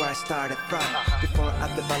where I started from. Before I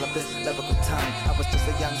developed this lyrical tongue, I was just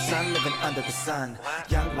a young son living under the sun.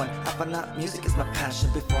 Young one, I found out music is my passion.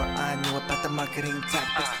 Before I knew about the marketing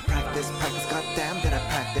tactics. Practice, goddamn did I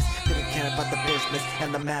practice. Didn't care about the business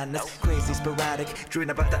and the madness. Crazy, sporadic,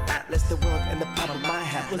 dreaming about the atlas. The world in the palm of my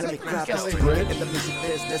hand. Let me grab this drink in the music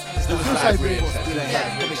business. It's the Suicide vibe, Bridge. full speed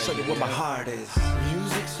ahead. Let me show you what my heart is.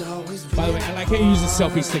 Music's always By the way, I like how you use a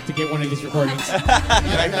selfie stick to get one of these recordings.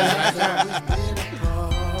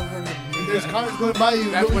 There's cars going by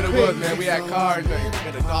you. That's really what it quick. was, man. We had cars. We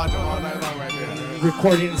had to dodge them all night long right there.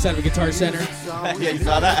 Recording inside of a guitar center. Yeah, you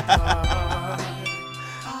saw that?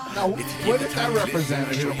 Now, what did that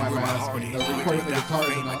represent? If you don't mind my asking, the recording the guitars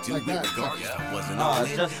and all like that. No,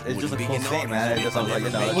 it's just a cool thing, man. It just, like,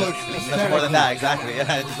 Looks it's much more than that, exactly.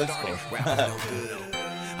 Yeah, it just looks cool.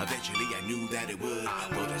 Eventually I knew that it would.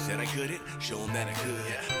 Though they said I couldn't, show them that I could.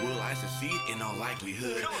 Will I succeed? In all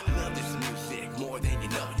likelihood. I love this music more than you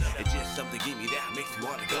know. It's just something in me that makes me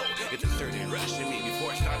want to go. It's a certain rush in me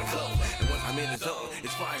before I start to flow. And once I'm in the zone,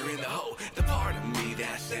 it's fire in the hole. The part of me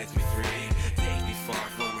that sets me free. Take me far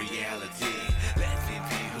from reality. Let me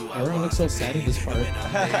be who I Everyone looks so sad in this part.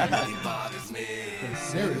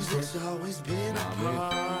 Seriously.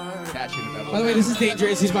 By the way, this is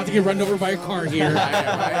dangerous. He's about to get run over by a car here.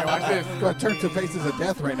 Right, watch this. Going to turn to faces of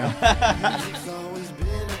death right now.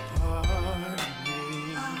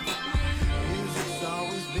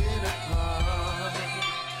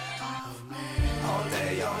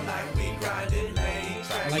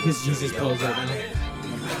 I like his Jesus pose right now.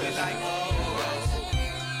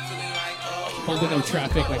 Holding up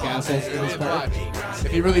traffic like assholes in this part.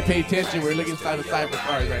 If you really pay attention, we're looking side to side for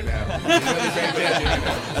cars right now. If you really pay attention.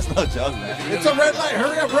 That's no joke, man. It's a red light.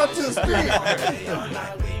 Hurry up, run to the street.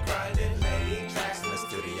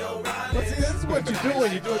 But see, this is what you do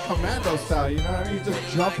when you do it commando style. You know what I mean? You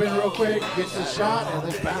just jump in real quick, get your shot,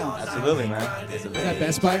 and then bounce. Absolutely, man. Is that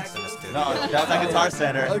Best Buy? No, that was at Guitar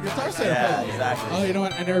Center. Oh, Guitar Center. Yeah, exactly. Oh, you know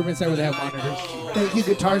what? I've never been there where they have monitors. Thank you,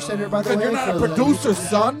 Guitar Center, by the way. You're not a for the- producer,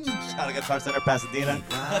 son. Shout out to Guitar Center, Pasadena.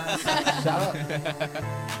 Shout out.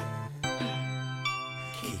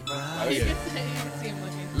 Oh, yeah.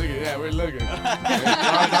 Look at that, we're looking. Our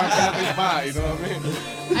by, you know what I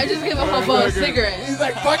mean? I just give a hobo a cigarette. He's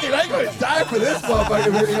like, fuck it, I ain't going to die for this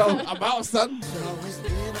motherfucking video. I'm out, son.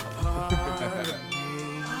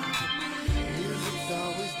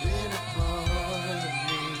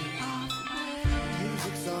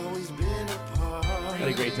 Had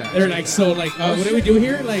a great time. They're like, so like, what do we do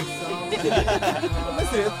here? Like,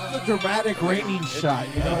 Listen, it's a dramatic raining shot,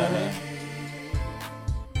 you know what I mean?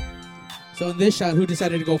 so in this shot, who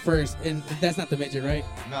decided to go first? And that's not the midget, right?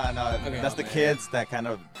 No, that's the kids that kind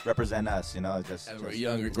of represent us, you know. Just, As we're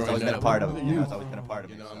younger, it's growing always been a up. part of it. You know, it's always been a part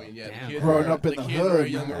of it. You know what I mean? Yeah, Damn. the kids Growing are- up in the kids hood. are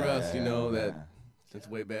younger us, you know, that since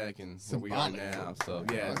way back and where we are Symbolic. now. So,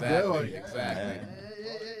 yeah, Good exactly. one. Exactly.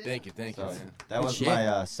 Thank you, So, man. that was shit.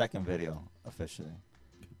 my second video, officially.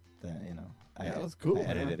 That, you know, Yeah, that was cool. I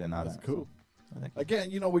edited man. and all That's that. cool. So, I think- Again,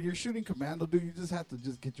 you know, when you're shooting commando, dude, you just have to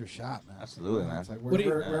just get your shot, man. Absolutely, man. It's like What do you-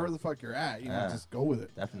 wherever the fuck you're at, you know, Yeah. just go with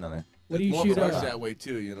it. Definitely. What do you More shoot of us on? that way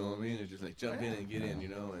too, you know what I mean? It's just like jump in and get in, you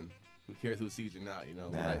know, and who cares who sees you not, you know?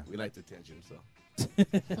 Yeah. We like the attention, so.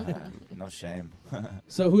 No shame.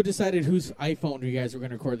 So who decided whose iPhone you guys were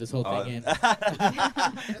going to record this whole thing in?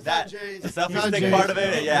 That Jay's. the selfie Not stick Jay's. part of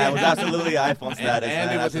it, yeah, it was absolutely iPhone status. And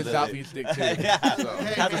man, it was his absolutely. selfie stick too. Yeah. So.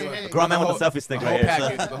 Hey. Grown man with a selfie stick The right whole here. so-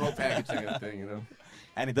 package, the whole package and everything, you know?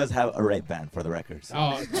 And he does have a rape band for the record. So.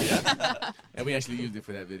 Oh, And we actually used it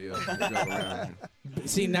for that video. We drove around.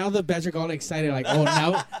 see, now the Badger got all excited, like,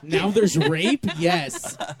 oh, now there's rape?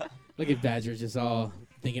 Yes. Look at Badger just all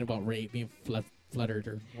thinking about rape, being fluttered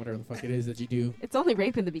or whatever the fuck it is that you do. It's only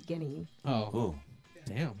rape in the beginning. Oh, Ooh,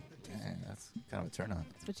 damn. dang, that's kind of a turn on.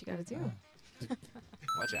 That's what you got to do.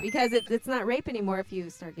 Watch out. Because it's not rape anymore if you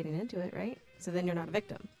start getting into it, right? So then you're not a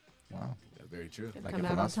victim. Wow. That's very true. You Like come a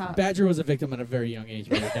out on philosopher. top. Badger was a victim at a very young age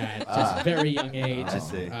by your dad. Just very young age. I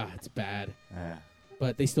see. It's bad. Yeah.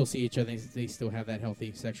 But they still see each other. They still have that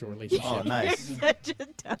healthy sexual relationship. Oh, nice. Such a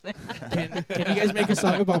dumbass. Can you guys make a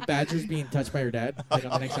song about badgers being touched by your dad like on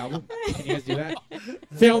the next album? Can you guys do that?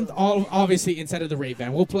 Filmed all obviously inside of the rape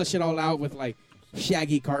van. We'll plush it all out with like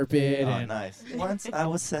shaggy carpet Oh, and nice. Once I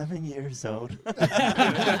was 7 years old.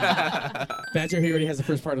 Badger. He already has the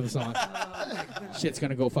first part of the song. Shit's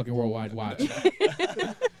gonna go fucking worldwide. Watch.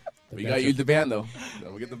 We got to use the band, though.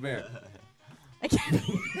 Don't forget the band.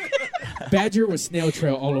 Badger was snail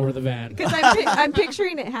trail all over the van. Because I'm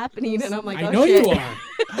picturing it happening, and I'm like, I oh, know shit. you are.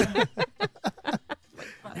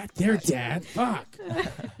 Not their dad. Fuck.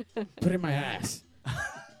 Put it in my ass.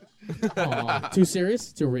 Aw, too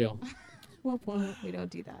serious? Too real. We don't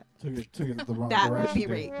do that. Took it the wrong That direction. would be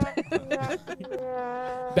rape.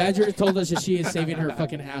 Badger told us that she is saving her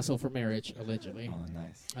fucking asshole for marriage, allegedly. Oh,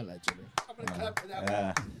 nice. Allegedly.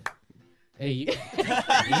 Yeah. Hey, he's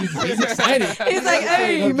excited. He's like,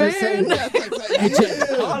 hey, I'm just saying, man. Hey,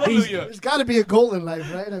 Hallelujah. There's got to be a goal in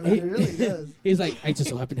life, right? I mean, it really does. He's like, I just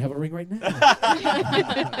so happen to have a ring right now.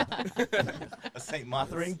 A St.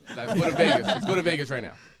 Moth ring? Let's go to Vegas. Let's go to Vegas right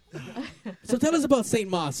now. So tell us about Saint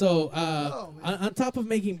Ma. So on top of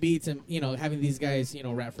making beats and having these guys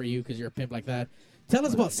rap for you because you're a pimp like that, tell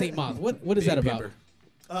us about Saint Ma. What is that about?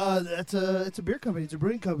 It's a beer company. It's a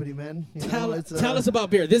brewing company, man. You know, Tell us about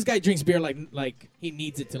beer. This guy drinks beer like he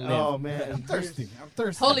needs it to live. Oh man, I'm thirsty.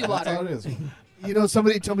 Holy That's water. all it is. You know,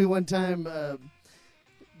 somebody told me one time,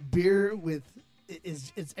 beer with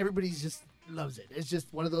it's everybody's just loves it. It's just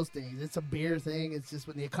one of those things. It's a beer thing. It's just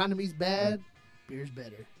when the economy's bad, beer's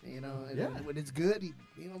better. And when it's good,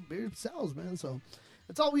 beer sells, man. So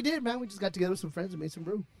that's all we did, man. We just got together with some friends and made some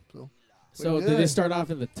brew. So did it start off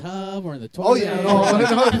in the tub or in the toilet? Oh yeah, no.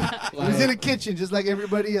 It was in the kitchen, just like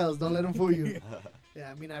everybody else. Don't let them fool you. Yeah,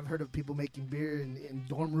 I mean, I've heard of people making beer in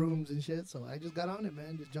dorm rooms and shit, so I just got on it,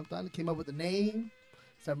 man. Just jumped on it, came up with a name,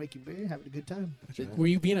 started making beer, having a good time. Were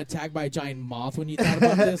you being attacked by a giant moth when you thought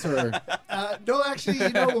about this, or? No, actually,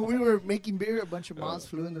 when we were making beer, a bunch of moths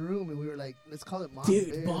flew in the room, and we were like, let's call it Moth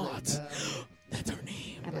Beer. Moths. That's our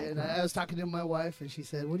name. And I was talking to my wife, and she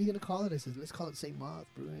said, what are you going to call it? I said, let's call it St. Moth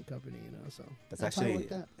Brewing Company, so. That's actually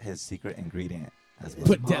his secret ingredient.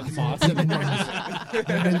 Put death moths in the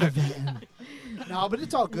van. No, but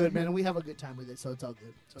it's all good, man, and we have a good time with it, so it's all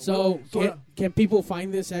good. So can people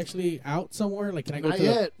find this actually out somewhere? Like, can I go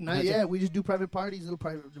Not yet. We just do private parties, little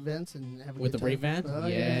private events, and have a with good the Brave Van? Oh,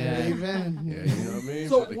 yeah. Brave Van. Yeah, you know what I mean?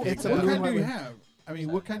 So what kind do you have? I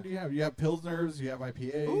mean, what kind do you have? You have Pilsners, you have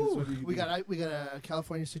IPAs. What do you we got a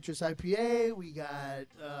California Citrus IPA. We got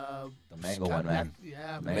the mango one, man.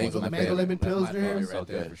 Yeah, mango lemon Pilsner. So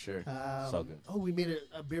good for sure. So good. Oh, we made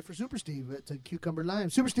a beer for Super Steve. It's a cucumber lime.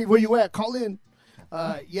 Super Steve, where you at? Call in.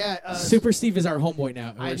 Super Steve is our homeboy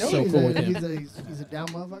now. We're so cool with him. He's a down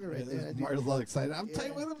motherfucker right there. Mario's all excited. I'm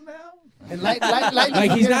tight with him now. And Lightning,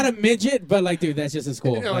 like he's not a midget, but like, dude, that's just as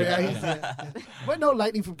cool. Oh, But no,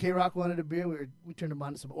 Lightning from K-Rock wanted a beer. We turned him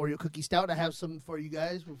on to some Oreo cookie stout. I have some for you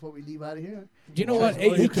guys before we leave out of here. Do you know what?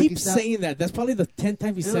 He keeps saying that. That's probably the 10th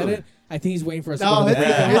time he said it. I think he's waiting for us to go to the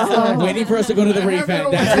Brave Van. Waiting for us to go to the Brave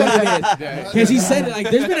Van. That's what it is. Because he said it,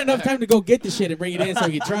 like, there's been enough time to go get the shit and bring it in so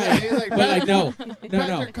we can try it. But like, no.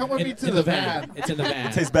 Come with me to the van. It's in the van.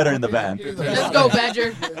 It tastes better in the van. Let's go,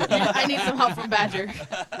 Badger. I need some help from Badger.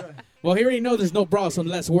 Well, he already knows there's no bra, so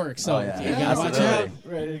less work. So you gotta watch out.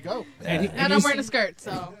 Ready to go. And I'm wearing a skirt,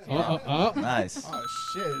 so. Nice.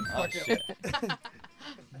 Oh shit.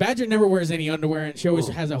 Badger never wears any underwear, and she always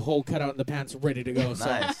has a hole cut out in the pants ready to go. So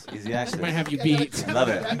Nice. Easy action. might have you beat. Love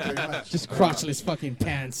it. Just crotchless fucking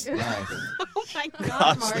pants. Nice. Oh my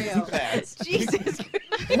God, Mario! Jesus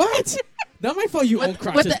Christ. What? Not my fault. You old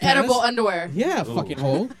crotchless With the pants. edible underwear. Yeah, fucking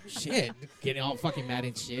hole. Shit. Getting all fucking mad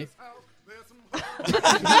and shit.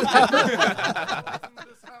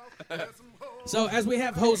 So as we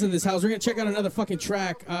have hoes in this house, we're gonna check out another fucking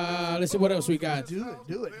track. Let's see what else we got. Do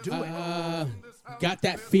it. Got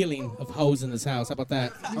that feeling of hoes in this house. How about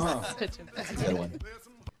that? That's a good one.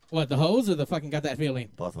 What, the hoes or the fucking got that feeling?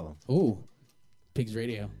 Both of them. Ooh, Pigs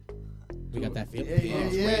Radio. We got that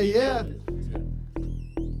feeling. Yeah.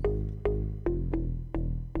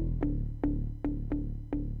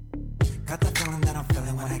 Got the feeling that I'm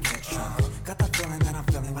feeling when I get drunk. Got the feeling that I'm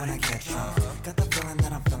feeling when I get drunk. Got the feeling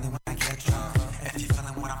that I'm feeling when I get drunk. If you're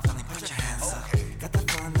feeling what I'm feeling, put your hands up. Got the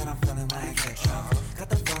feeling that I'm feeling when I get drunk. Got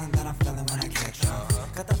the feeling that I'm feeling when I get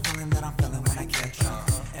drunk. Got the feeling that I'm feeling when I get drunk.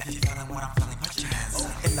 If you're feeling what I'm feeling, put your hands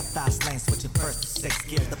up. In the fast lane, switching first to sixth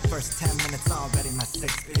gear. The first 10 minutes already my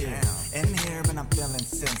sixth beer. In here and I'm feeling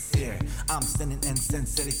sincere. I'm sending in Sin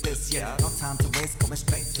City this year. No time to waste, going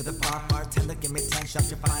straight to the bar. Bartender, give me 10 shots,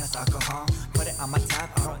 your finest alcohol. Put it on my tab,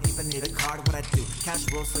 I don't even need a card. What I do,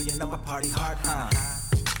 cash rules, so you know I party hard,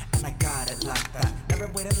 And I got it like that. Never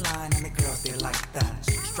wait in line, and the girls, they like that.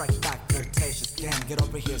 Strike back, flirtatious game. Get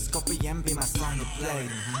over here, Scorpion, be my song to play.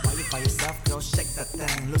 While you by yourself, go shake that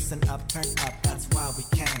thing. Loosen up, turn up, that's why we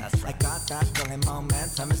came. I got that feeling,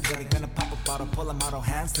 momentum is really gonna pop a bottle, pull a model,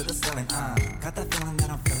 hands to the ceiling, Got that feeling that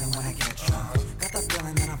I'm feeling when I get drunk. Got that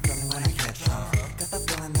feeling that I'm feeling when I get drunk. Got that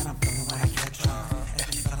feeling that I'm feeling when I get drunk.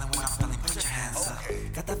 If you're feeling what I'm feeling, put your hands up.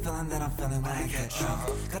 Got that feeling that I'm feeling when I get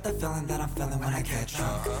drunk. Got that feeling that I'm feeling when I get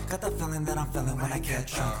drunk. Got that feeling that I'm feeling when I get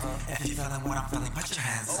drunk. If you're feeling what I'm feeling, put your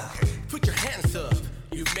hands up. Put your hands up.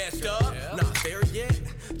 You messed up, not there yet.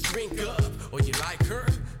 Drink up, or you like her.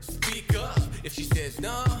 Speak up. If she says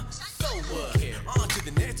no, so what? On to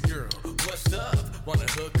the next girl. What's up? Wanna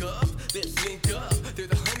hook up? Let's link up. There's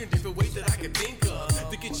 100 different ways that I could think of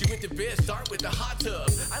to get you into bed. Start with a hot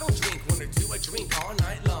tub. I don't drink one or two. I drink all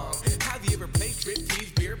night long. Have you ever played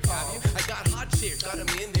striptease beer pong? I got hot chicks, got them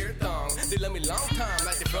in their thong. They love me long time,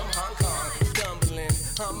 like they're from Hong Kong. Stumbling,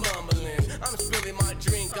 I'm mumbling. I'm spilling my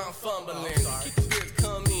drink, I'm fumbling. Keep the beers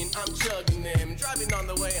coming, I'm chugging them. Driving on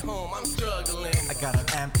the way home, I'm struggling. I got an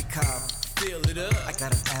empty cup. Fill it up. I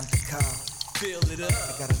got an empty cup. Fill it up.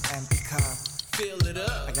 I got an empty cup. Fill it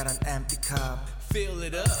up. I got an empty cup. Fill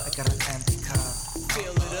it up. I got an empty cup.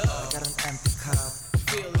 Fill it up. I got an empty cup.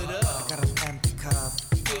 Fill it up. I got an empty cup.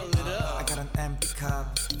 Fill it up. I got an empty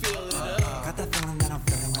cup. Fill it up. Got that feeling that I'm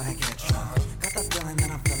feeling when I get drunk. Got that feeling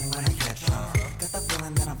that I'm feeling when I get drunk. Got that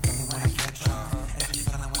feeling that I'm feeling when I get drunk.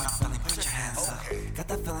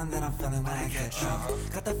 I'm feeling when I get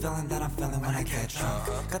drunk. Got the feeling that I'm feeling when I get drunk.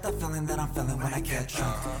 Got the feeling that I'm feeling when I get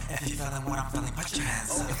drunk. If you're feeling what I'm feeling, put your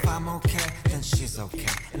hands up. If I'm okay, then she's okay.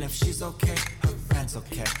 And if she's okay, her friend's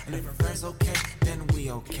okay. And if her friend's okay, then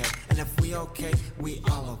we okay. And if we okay, we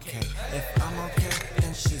all okay. If I'm okay,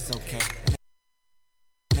 then she's okay.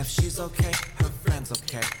 And if she's okay, her friend's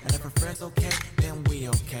okay. And if her friend's okay, then we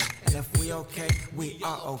okay. And if we okay, we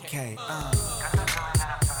are okay.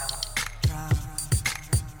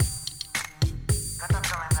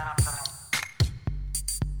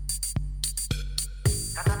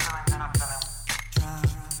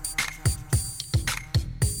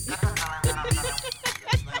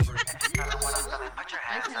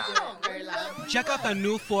 Check out the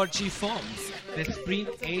new 4G phones, the Sprint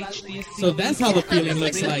HTC. So that's how the feeling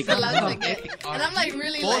looks like. And I'm like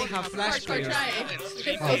really Both like have flash hardcore players. trying.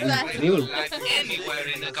 Cool. Anywhere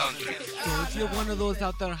in the country. So if you're one of those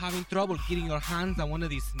out there having trouble getting your hands on one of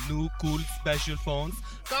these new cool special phones,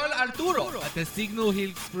 call Arturo at the Signal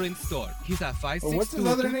Hill Sprint store. He's at What's his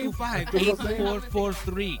other name?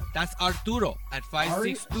 562-225-8443. That's Arturo at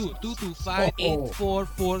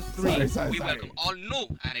 562-225-8443. Sorry. We welcome all new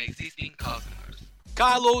and existing customers.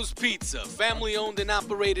 Carlos Pizza, family owned and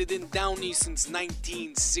operated in Downey since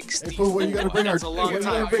 1960. Hey, fool, when you gonna bring That's our- a long when you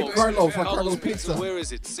time, gonna bring folks. Carlos for Carlos Pizza? Where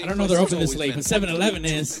is it? I don't know they're open this late, but 7-Eleven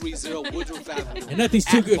is. And nothing's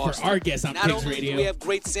too good for our guests on Not Pigs only do Radio. we have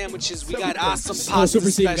great sandwiches, we got awesome Oh, pasta Super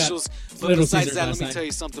C got specials. But Little besides Caesars that, last let me night. tell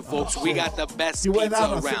you something, folks. We got the best You went pizza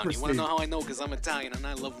out on around. Super You want to C. know how I know? Because I'm Italian and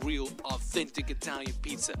I love real, authentic Italian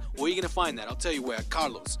pizza. Where are you going to find that? I'll tell you where. At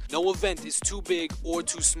Carlos. No event is too big or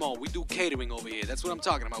too small. We do catering over here. That's what I'm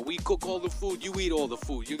talking about. We cook all the food. You eat all the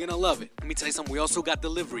food. You're going to love it. Let me tell you something. We also got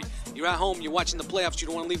delivery. You're at home. You're watching the playoffs. You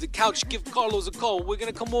don't want to leave the couch. Give Carlos a call. We're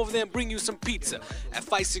going to come over there and bring you some pizza at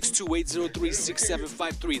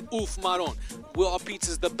 562-803-6753. Oof Maron. Our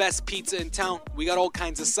pizza's the best pizza in town. We got all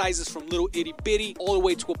kinds of sizes from little itty bitty all the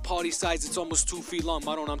way to a party size. It's almost 2 feet long.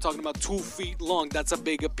 Maron, I'm talking about 2 feet long. That's a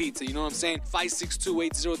bigger pizza. You know what I'm saying?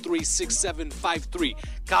 562-803-6753.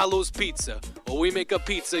 Carlos Pizza. Or we make a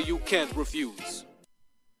pizza you can't refuse.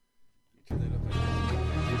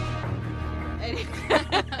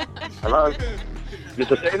 Hello?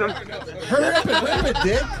 Mr. Statham? Hurry up and rip it,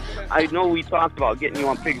 Dick. I know we talked about getting you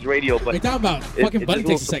on Pigs Radio, but We're talking about fucking it's Buddy a little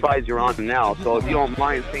takes a second. surprise you're on now. So if you don't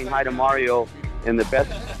mind saying hi to Mario and the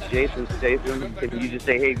best Jason Statham, can you just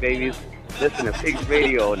say, hey, babies, listen to Pigs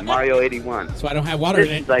Radio and Mario 81. So I don't have water in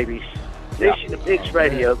Listen, it. babies. Listen to Pigs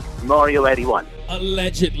Radio, Mario 81.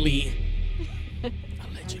 Allegedly.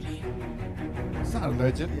 It's not a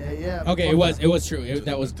legend. Yeah, yeah. Okay, it was true.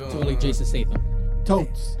 That was totally Jason Statham.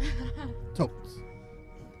 Totes. Totes.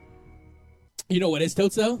 You know what is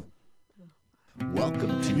totes though?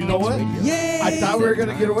 Welcome to You know what? Yay! I thought we were going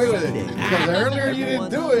to get away with it. Because earlier you didn't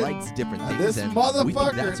do it. Likes different things, This and motherfucker, we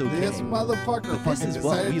think that's okay. this motherfucker But this fucking is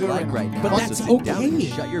what decided we to do like it. right now. But So that's sit down and okay.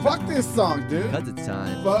 shut your Fuck this song, dude. Because it's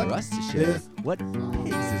time Fuck for us to share this. what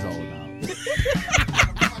Pigs is all about.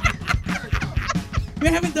 We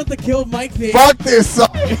haven't done the Kill Mike thing. Fuck this song.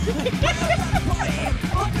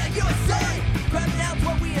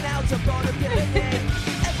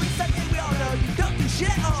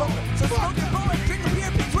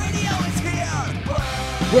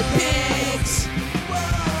 We're pigs.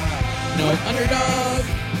 No underdog.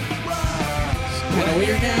 Kinda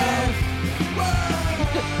weird now.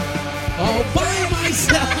 All by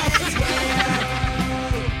myself.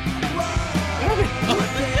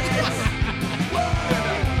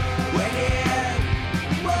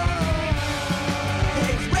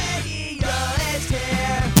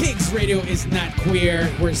 Pigs Radio is not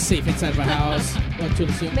queer. We're safe inside of a house. What to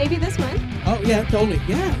assume? Maybe this one. Oh yeah, totally.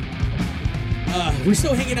 Yeah. We're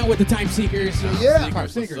still hanging out with the Time Seekers. Yeah, Time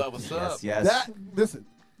Seekers. What's up? Yes. That, listen,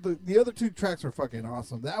 the other two tracks are fucking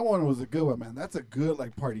awesome. That one was a good one, man. That's a good,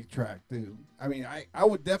 like, party track, dude. I mean, I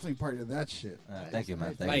would definitely party to that shit. Thank you,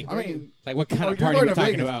 man. Thank Like, you. I mean, like what kind of you're party are going we to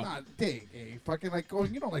talking Vegas, about? Not dig, fucking like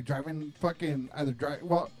going, you know, like driving fucking either drive,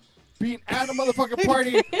 well, being at a motherfucking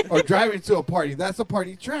party or driving to a party. That's a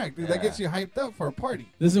party track, dude. That Yeah. gets you hyped up for a party.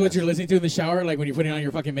 This is what you're listening to in the shower, like when you're putting on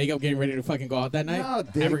your fucking makeup, getting ready to fucking go out that night. No,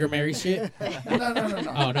 dick. Hamburger Mary shit. No.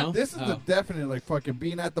 Oh no. This is the Oh. definite like fucking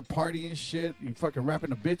being at the party and shit. You fucking rapping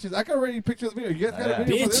the bitches. I can already picture the video. You guys got a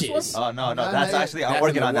video for this one? Bitches. Oh, no. Nah, That's nah, actually, I'm that's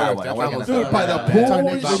working in on the that works. one. I'm That's working on almost Dude, by the Yeah. pool Yeah.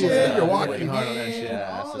 and Yeah. shit. Yeah. You're Yeah. walking Yeah. in. Yeah, All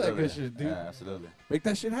that absolutely. good shit, dude. Yeah, absolutely. Make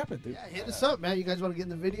that shit happen, dude. Yeah, hit us up, man. You guys want to get in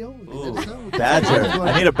the video? Ooh, Hit us up. Badger.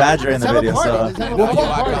 I need a badger in Let's the have a video. party. So. Let's have a We'll party. put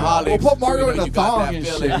Mario, we'll put Mario in the You got thong that and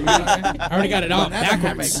shit. feeling. You know what I mean? I already got it on Banana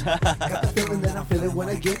backwards. Got the feeling that I feel it when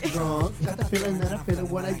I get drunk. Got the feeling that I feel it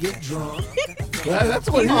when I get drunk. Got the That's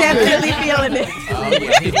what He's he definitely feeling it.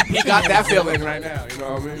 He got that feeling right now. You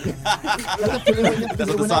know what I mean? That's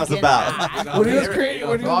what the song's about. When he was creating,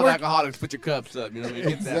 when he was all working, alcoholics, put your cups up. You know what I mean?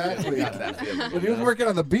 Get that exactly. feeling. Got that feeling. When he was working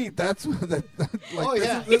on the beat, that's what Oh,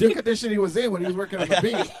 yeah. this is the condition he was in when he was working on the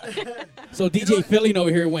beat. So DJ Philly over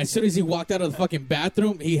here, when as soon as he walked out of the fucking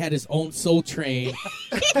bathroom, he had his own Soul Train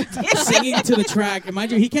singing to the track. And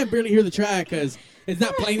mind you, he can't barely hear the track because it's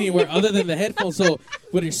not playing anywhere other than the headphones. So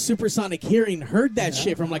with his supersonic hearing, heard that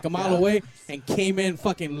shit from like a mile away and came in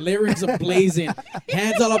fucking lyrics ablazing,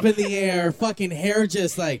 hands all up in the air, fucking hair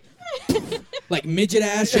just like midget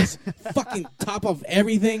ass, just fucking top of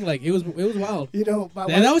everything. Like it was wild. You know,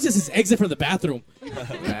 That was just his exit from the bathroom.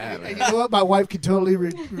 And you know what? My wife could totally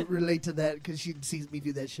relate to that because she sees me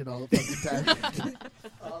do that shit all the fucking time.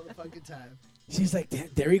 All the fucking time. She's like,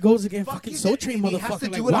 there he goes again, fucking Soul Train He has to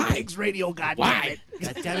motherfucker. do Like, it on why? Pigs Radio, Why?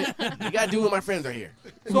 goddammit. God damn it. You got to do it when my friends are here.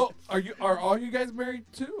 So are all you guys married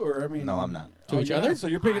too, or I mean? No, I'm not. To each other? So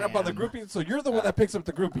you're picking up on the groupies. So you're the one that picks up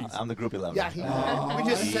the groupies. I'm the groupie level. Yeah, we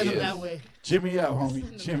just set him that way. Jimmy up,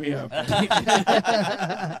 homie. Jimmy up.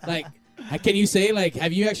 Like, can you say, like,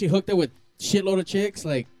 have you actually hooked up with shitload of chicks?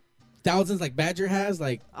 Like, thousands like Badger has?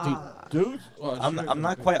 Like, dude? I'm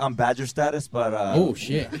not quite on Badger status, but oh,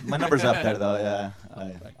 shit. my number's up there, though, yeah.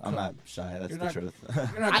 I'm not shy, that's You're the not- truth.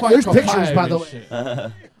 You're not quite There's Kawhi pictures, by and the way.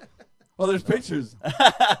 shit. Oh, there's pictures.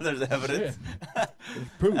 There's evidence.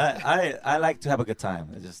 Proof. I like to have a good time.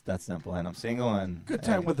 It's just that simple, and I'm single and Good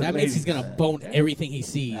time with the That means he's ladies. going to bone everything he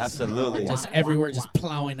sees. Absolutely. Just everywhere, just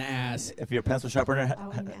plowing ass. If your pencil sharpener,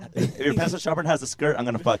 if your pencil sharpener has a skirt, I'm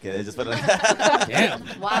gonna fuck it. It's just Damn.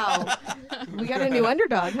 Wow. We got a new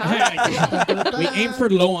underdog, huh? We aim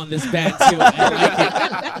for low on this band, too.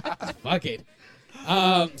 I like it. Fuck it.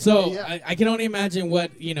 So I can only imagine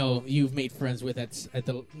what you've made friends with at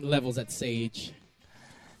the levels at Sage.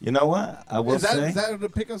 You know what? I will Is that, say. is that a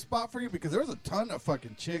pickup spot for you? Because there was a ton of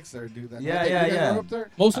fucking chicks there, dude. That Yeah, night. yeah, You guys yeah. were up there?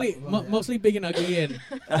 Mostly big and ugly and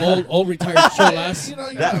old retired cholas. You know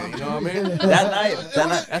You know what I mean? That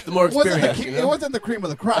night, That's the more It wasn't, experience. the, You it know? wasn't the cream of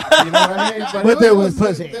the crop, you know what I mean? But there was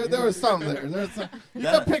pussy. There was some there. You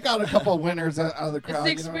can pick out a couple of winners out of the It's crowd. the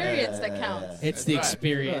you know? experience that counts. It's the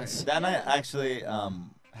experience. that night I actually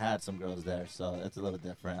had some girls there, so it's a little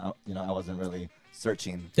different. I wasn't really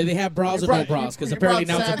searching. Did they have bras You or no brought- bras? Because you apparently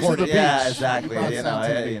brought now it's sand to important. the Yeah, beach. exactly. You brought You sand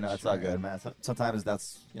to the know, beach. it's all good, man. Sometimes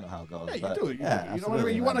that's how it goes. Yeah, you but do. You yeah, know what I absolutely,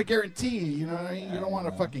 mean? You man. want to guarantee, you know what I mean? You don't want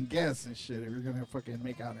to fucking guess and shit if you're going to fucking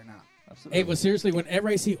make out or not. Hey, but seriously, whenever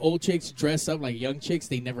I see old chicks dress up like young chicks,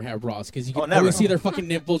 they never have bras because you can never. always see their fucking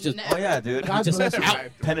nipples just Oh yeah, dude. God just bless you. out,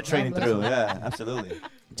 Penetrating through. Yeah, absolutely.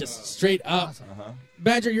 just straight up. Uh-huh.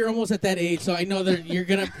 Badger, you're almost at that age, so I know that you're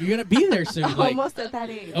gonna be there soon. Like, Almost at that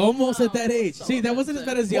age. almost at that age. See, that wasn't as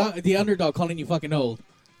bad as the underdog calling you fucking old.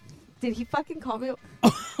 Did he fucking call me?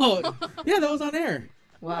 Oh, yeah, that was on air.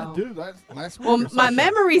 Wow. Dude, last week. Well, or my something.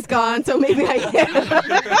 memory's gone, so maybe I can.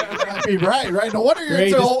 Might be right? No wonder you're Great,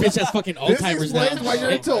 into this old. bitch has fucking This Alzheimer's now. explains why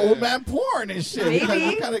you're into old man porn and shit. Because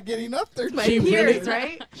Maybe. you're kind of getting up there. My She peers, really-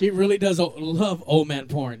 right? She really does love old man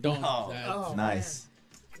porn. Don't. Oh, nice.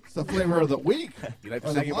 It's the flavor of the week. You like Or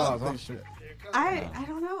to the shake your balls, month huh? and shit. I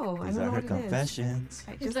don't know. I These don't are know her what it is. confessions.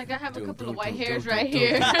 He's like, I have a Dun, couple dun, of white dun, hairs dun, right dun,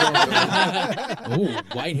 here. Ooh,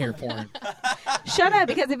 white hair porn. Shut up,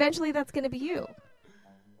 because eventually that's gonna be you.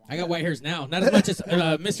 I got white hairs now. Not as much as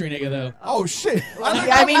Mystery Nigga though. Oh shit!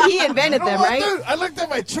 I mean, he invented You know them, what, right? dude? I looked at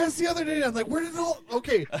my chest the other day. And I was like, "Where did all?"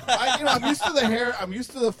 Okay, I'm used to the hair. I'm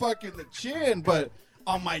used to the fucking the chin, but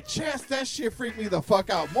on my chest, that shit freaked me the fuck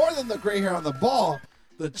out more than the gray hair on the ball.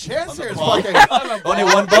 The chest hair is fucking. Only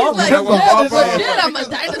one ball? He's like, Yeah, there's like- shit, I'm a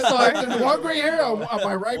dinosaur. There's one gray hair on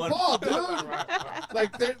my right ball, dude.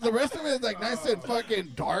 Like the rest of it is like nice and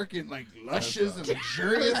fucking dark and like luscious and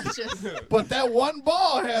luxurious. But that one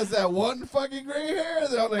ball has that one fucking gray hair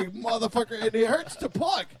that I'm like, motherfucker, and it hurts to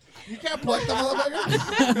pluck. You can't pluck the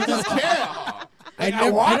motherfucker. You just can't.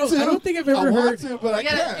 I want don't think I've ever I want heard. to, but I You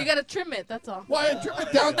can't. gotta trim it, that's all. Why? I trim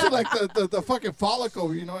it down to like the fucking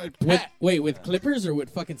follicle, you know? and pat. Wait, with clippers or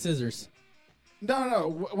with fucking scissors?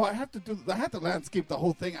 No. Well, I have to landscape the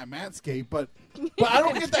whole thing. I manscape, but I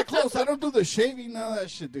don't get that close. I don't do the shaving, none of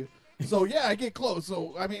that shit, dude. So yeah, I get close.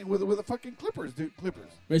 So I mean, with the fucking clippers, dude, clippers.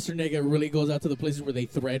 Mr. Nigga really goes out to the places where they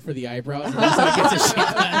thread for the eyebrows. And that's how he gets his shit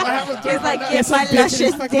done. I haven't It's done like, that. get my Bitch, and luscious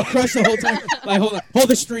he's fucking dick. crushed the whole time. Like, hold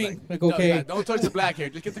the string. Like, okay. Don't touch the black hair.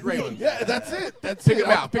 Just get the gray one. Yeah, that's it. That's Pick it. 'em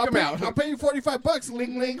out, pick 'em out. I'll pay you $45,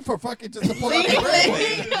 Ling Ling, for fucking just to pull out the gray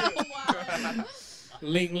one.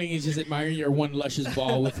 Ling Ling is just admiring your one luscious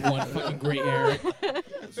ball with one fucking gray hair.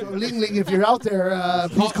 So, Ling Ling, if you're out there,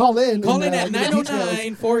 please call in. Call in and, at give the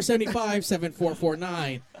details.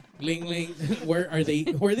 909-475-7449. Ling Ling, where are they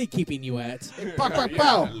keeping you at? Pow, pow,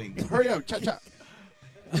 pow. Hurry up, cha cha.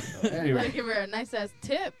 Better Anyway, give her a nice ass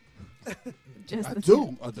tip. Just I the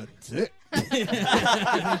do. The tip.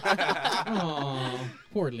 Aw,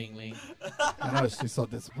 poor Ling Ling. I know she's so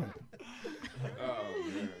disappointed.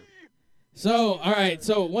 So, all right.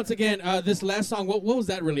 So once again, this last song, what was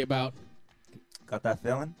that really about? Got that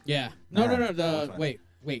feeling? Yeah. No. Which The one?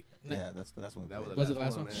 wait. Yeah, that's one. Was it the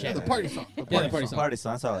last one? Man. Shit. The party song. The Party party song. song. Party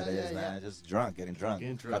song. That's all it is, man. Just getting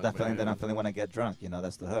drunk. Got that feeling that I'm feeling when I get drunk. You know,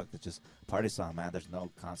 that's the hook. It's just party song, man. There's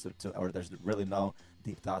no concept to, or there's really no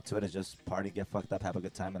deep thought to it. It's just party, get fucked up, have a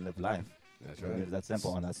good time, and live life. That's right. It's that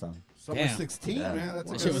simple on that song. Summer Damn. 16, man. That's a That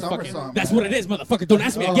good shit was summer fucking- song. That's man. what it is, motherfucker. Don't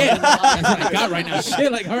ask me again. That's what I got right now.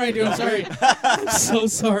 Shit, like, all right, dude, I'm sorry. I'm so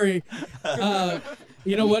sorry.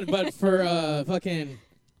 You know what? But for fucking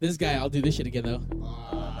this guy, I'll do this shit again, though.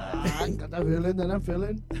 Got that feeling that I'm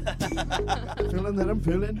feeling. Feeling that I'm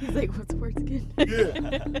feeling. He's like, what's the words again?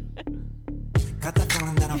 Got that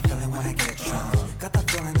feeling that I'm feeling when I get drunk. Got that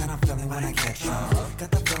feeling that I'm feeling when I get drunk.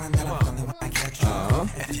 Got that feeling that I'm feeling when I get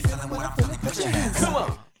drunk. If you feeling what I'm feeling, put your hands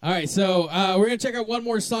up. All right, so we're gonna check out one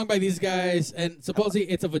more song by these guys, and supposedly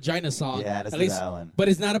it's a vagina song. Yeah, let's at do least, that one. but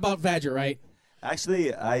it's not about Badger, right?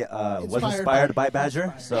 Actually, I was Inspired inspired by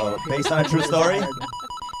Badger, so based on a true story.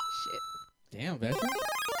 Damn, Badger.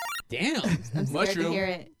 Damn. I'm scared to hear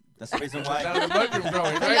it. That's the reason why. Sound of the mushroom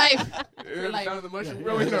growing, For right? life. Yeah, For life. sound of the mushroom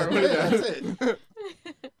growing. Or what is That's that?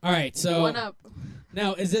 it. All right, so One up.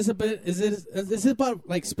 now is this about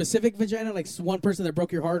like specific vagina, like one person that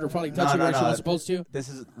broke your heart or probably touched you where she wasn't supposed to? This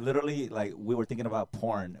is literally like we were thinking about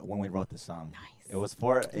porn when we wrote this song. Nice. It was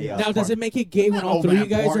for a. Now, does it make it gay when all Oh, three man, of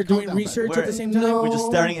you guys porn, are doing calm down, research man. at the same time? No. We're just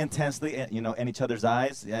staring intensely, in each other's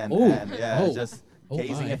eyes, and Ooh. just Oh,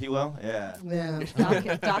 gazing, my. if you will. Yeah.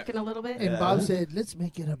 Yeah. Docking a little bit. And Yeah. Bob said, let's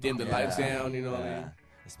make it a Dim the lights down, you know what I Yeah. mean?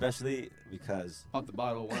 Especially because Pop the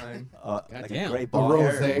bottle of wine. like damn. a great A ball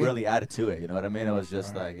hair rosé. really added to it. You know what I mean? It was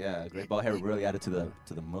just like, yeah, great ball hair really added to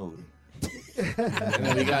the mood. And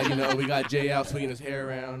then we got Jay out swinging his hair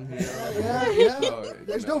around. You know? Yeah. So,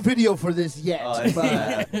 There's no video for this yet. Oh, it's,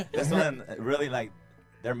 but this one really like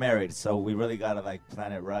they're married, so we really gotta like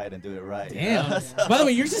plan it right and do it right. you know? Damn. By the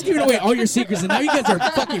way, you're just giving away all your secrets, and now you guys are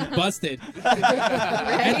fucking busted. And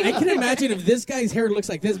I can imagine if this guy's hair looks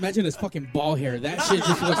like this, imagine his fucking ball hair. That shit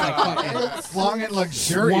just looks like fucking It's long and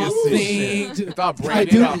luxurious. Swamp and Thing. shit. It's all I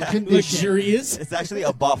braided do up. Luxurious. It's actually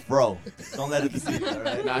a buff bro. Don't let it deceive you, all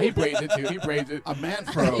right? Nah, he braids it too. He braids it. A man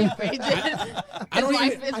fro. His don't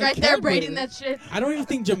wife even- is I right there can't braiding believe that shit. I don't even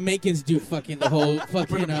think Jamaicans do fucking the whole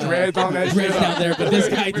fucking dreads on that dreads shit. down there, but this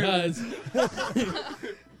guy does.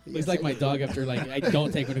 Looks like my dog after like I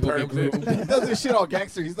don't take him to go get Perms it. groomed. He does this shit all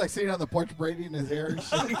gangster. He's like sitting on the porch braiding his hair and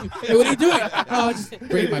shit. Hey, what are you doing? Oh, just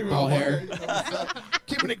braid my ball hair.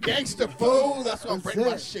 Keeping it gangster, fool. That's why I'm braiding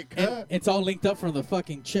my shit And cut. it's all linked up from the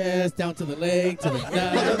fucking chest down to the leg to the He's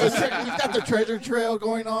nuts, got the treasure trail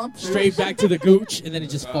going on. straight back to the gooch, and then it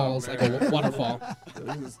just falls like a waterfall.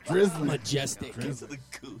 It's drizzling. Majestic. Into the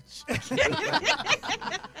gooch.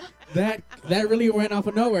 That really went off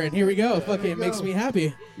of nowhere, and here we go. Fucking makes me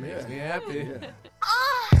happy. Makes me happy.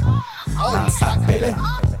 Oh, stop it.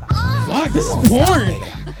 Fuck, this is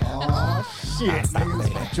porn. Oh, shit.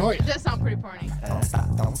 Niggas enjoy It it. does sound pretty porny. Don't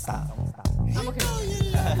stop, don't stop. I'm okay with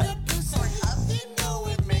it.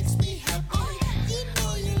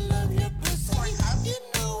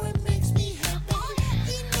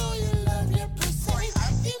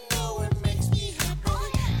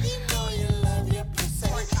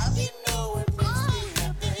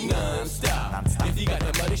 Non-stop. If you got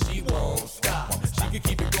the money, she won't stop. She can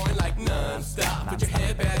keep it going like non-stop. Put your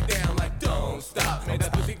head back down like don't stop. Make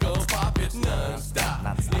that pussy go pop, it's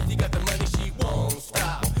non-stop. If you got the money, she won't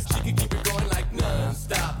stop. She can keep it going like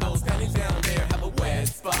non-stop. Those panties down there have a wet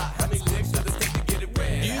spot. How many licks does it take to get it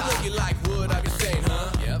red? You know you like what I've been saying,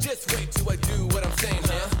 huh? Yep. Just wait till I do what I'm saying,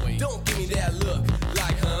 huh? Don't give me that look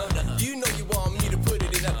like, huh? You know you want me to put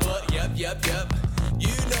it in that butt. Yep. You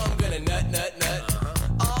know I'm gonna nut.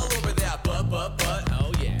 All over that butt.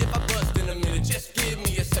 Oh yeah. If I bust in a minute, just give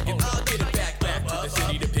me a second. I'll get it back to the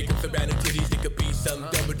city to pick up some random titties. It could be some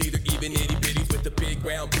double D's or even itty bitties with the big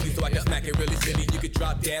round booty, so I can smack it really silly. You could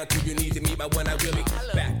drop down to your knees and meet my one eye Willie.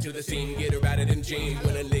 Back to the scene, get her out of them jeans.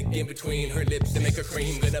 Gonna lick in between her lips and make her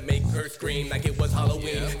cream. Gonna make her scream like it was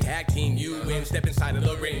Halloween. Tag team, you win. Step inside of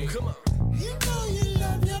the ring. Come on. You know you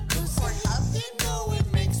love your pussy. You know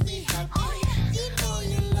it makes me happy. You know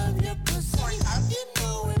you love your pussy. You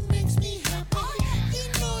know it makes me happy. You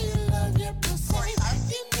know you love your pussy.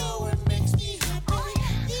 You know it makes me happy.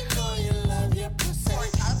 You know you love your pussy.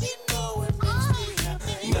 You know it makes me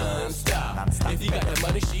happy. Non-stop. If you got the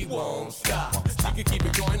money, she won't won't stop. She can keep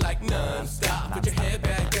it going like non-stop. Put your head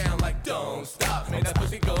back down like don't stop. Make that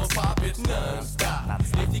pussy go pop, it's non-stop.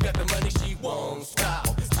 If you got the money, she won't stop.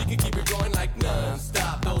 She can keep it going like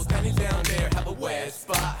non-stop. Those panties down there have a wet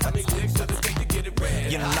spot. How many licks does it take to get it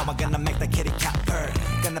red? You know I'm gonna make the kitty cat purr.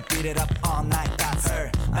 Gonna beat it up all night, that's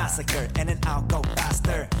her. Massacre, in and out, go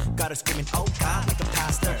faster. Got her screaming, oh God, like a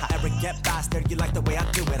pastor. How arrogant bastard, you like the way I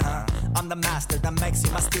do it, huh? I'm the master that makes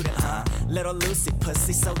you my student, huh? Little Lucy,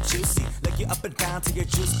 pussy so juicy. Look you up and down till your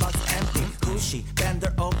juice box empty. Who's she? Bend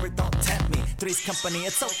her over, don't tempt me. Three's company,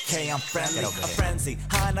 it's okay, I'm friendly. A frenzy.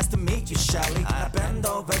 Hi, nice to meet you, Shelly. Now bend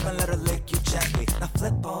over and let her lick you gently. Now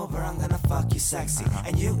flip over, I'm gonna fuck you sexy.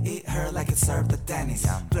 And you eat her like it's served at Denny's.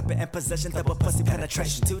 Flip it in position, double pussy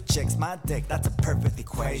penetration. Two chicks, my dick, that's a perfect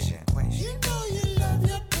equation. You know you love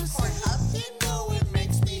your pussy. You know it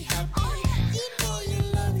makes me happy. You know you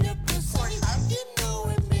love your pussy. You know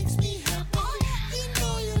it makes me happy. You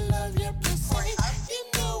know you love your pussy.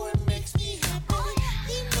 You know it makes me happy.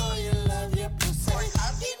 You know you love your pussy.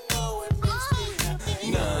 You know it makes me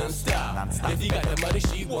happy. Non-stop. If you got the money,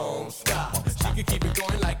 she won't stop. She can keep it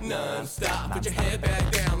going like non-stop. Put your head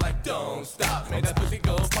back down like don't stop. Make that pussy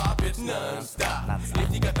go pop, it's non-stop.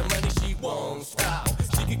 If you got the money, she won't stop.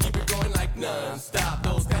 She can keep it going like non-stop.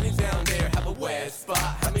 Those panties down there have a wet spot.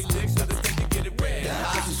 How many licks does it take to get it red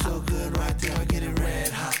hot? That pussy's so good right there, I get it red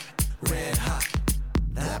hot, red hot.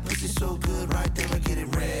 That pussy's so good right there, I get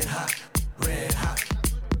it red hot, red hot.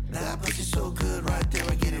 That pussy's so good right there,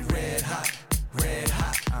 I get it red hot, red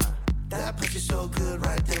hot. That pussy's so good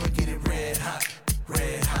right there, I get it red hot,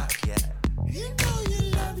 red hot. Yeah. You know you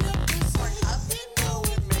love your pussy. You know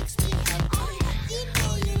it makes me happy. You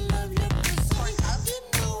know you love your pussy. You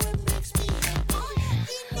know it makes me happy.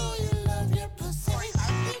 You know you love your pussy.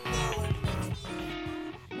 You know it makes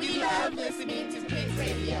me. We love listening to Pigs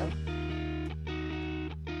Radio.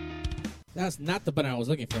 That's not the button I was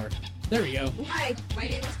looking for. There we go. Hi, my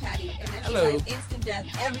name is Patty, and I Hello. survive instant death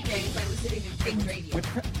every day by listening to Pigs Radio.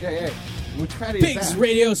 Which Patty is Pigs that?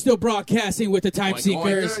 Radio still broadcasting with the Time Oink,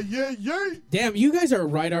 oink. Seekers. Yeah. Damn, you guys are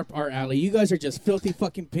right up our alley. You guys are just filthy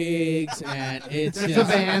fucking pigs, and it's There's just,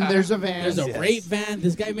 a van, there's a van. There's a Yes. rape van.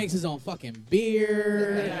 This guy makes his own fucking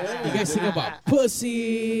beer. You guys sing about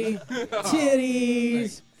pussy,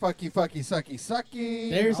 titties. Fucky, sucky.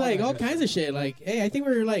 There's like all kinds of shit. Like, hey, I think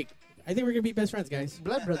we're gonna be best friends, guys.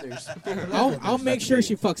 Blood brothers. I'll make sure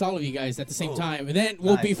she fucks all of you guys at the same time, and then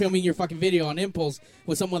we'll be Nice. filming your fucking video on Impulse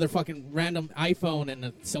with some motherfucking random iPhone and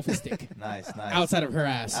a selfie stick. Nice. Outside of her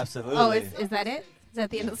ass. Absolutely. Oh, is that it? Is that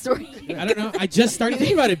the end of the story? I don't know. I just started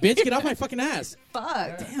thinking about it, bitch. Get off my fucking ass.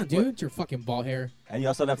 Fuck. Damn, dude, your fucking ball hair. And you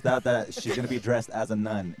also left out that she's gonna be dressed as a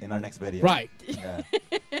nun in our next video. Right. Yeah.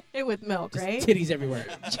 With milk, right? Titties everywhere.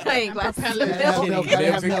 Giant glasses of Titties, milk.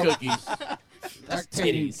 milk and cookies.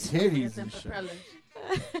 Titties and shit.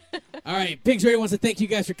 All right, Pigs Radio wants to thank you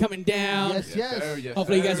guys for coming down. Yes, yes. sir, yes,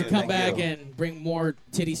 Hopefully you guys sir. will come Thank back you. and bring more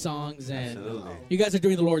titty songs. And Absolutely. you guys are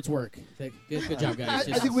doing the Lord's work. Good job, guys.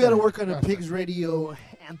 I think we got to work on a Pigs Radio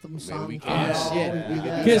anthem song. we can. Oh, Shit. we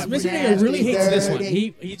got Because some Mr. Nigga nasty, really hates this one.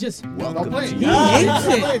 dirty- He just Don't play it. he hates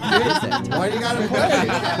it. Why you gotta play?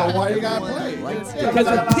 But why you gotta play? Because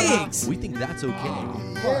we're pigs. We think that's okay.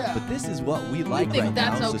 Yeah. But this is what we like think right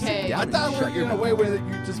that's now. So okay. sit down I and thought we were shut your getting away mouth. with it.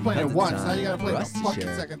 You just playing it Now's the once. time Now you gotta play for it us the to fucking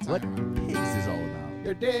share second what time. pigs is all about.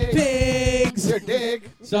 You're dig. Pigs. You're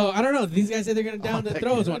dig. So I don't know. These guys said they're gonna down to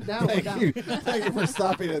throw us one. Down, we're Thank down. you. Thank you for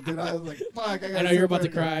stopping it, dude. I was like, fuck. I I gotta know you're sit about to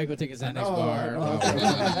there. cry. Go take a Xanax Oh, bar.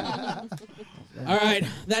 no. All right.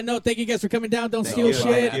 That note, thank you guys for coming down. Don't Thank steal you.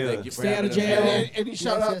 shit. Thank you. Thank you for Stay out of having us. jail. Any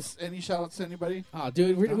shout outs? Any shout outs to anybody? Oh,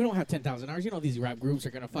 dude, we don't have 10,000 hours. You know these rap groups are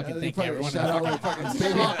gonna fucking They thank probably everyone. shout out like fucking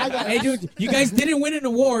stadium. Hey, dude, you guys didn't win an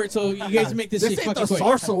award, so you guys make this This shit ain't fucking the quick.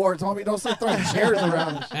 Source Awards, homie. Don't start throwing chairs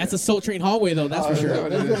around. That's a Soul Train hallway, though. That's for sure.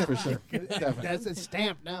 It is for sure. Definitely. That's a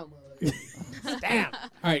stamp now, mother. Stamp.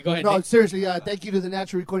 All right, go ahead. No, Nick. seriously, thank you to the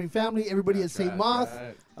Natural Recording family, everybody at St. right, Moth,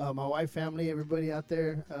 right. my wife family, everybody out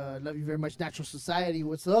there. Love you very much. Natural Society,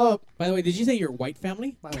 what's up? By the way, did you say your white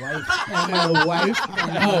family? My wife. my wife.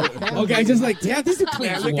 Oh, okay. Just like, damn, this is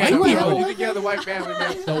claims Look white at people. it. Together, white family,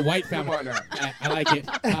 man. The white Come family. on now. I like it.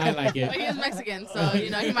 I like But it. he is Mexican, so he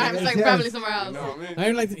might have a second Yes. family somewhere else. You know what I mean?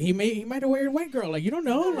 I like he might have wear a white girl. Like, you don't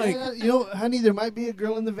know. Like, You know, honey, there might be a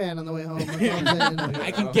girl in the van on the way home. That's what I'm saying.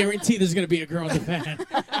 I can guarantee there's gonna be a girl in the van.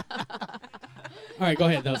 All right, go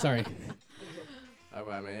ahead though. Sorry. All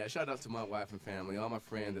right, man. Yeah, shout out to my wife and family, all my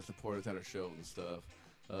friends that support us at our shows and stuff.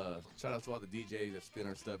 Shout out to all the DJs that spin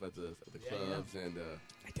our stuff at the clubs, and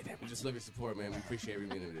we just love your support, man. We appreciate every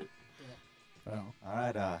minute of it. All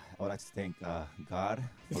right, I would like to thank God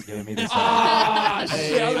for giving me this.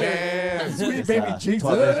 Shit, man. Sweet baby Jesus.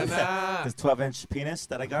 This 12-inch penis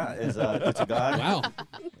that I got is due to God. Wow.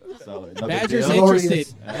 So, no Badger's big deal.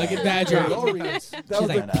 interested. Look at Badger.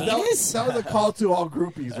 That was a call to all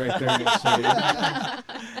groupies right there.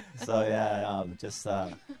 So, yeah, just...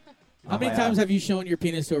 How many times have you shown your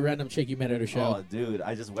penis to a random chick you met at a show? Oh, dude,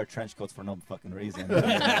 I just wear trench coats for no fucking reason.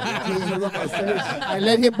 I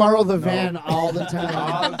let him borrow the van all the time.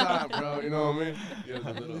 All the time, bro. You know what I mean? There's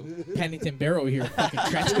a little Pennington Barrow here, fucking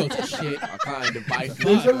trench coats and shit. all kind of device.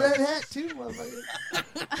 There's a red hat, too, motherfucker.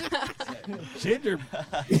 Ginger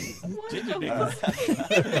niggas.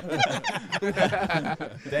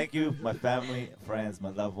 Thank you, my family, friends, my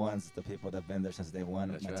loved ones, the people that have been there since day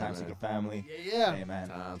one, my Time Seeker family. Yeah. Hey, man.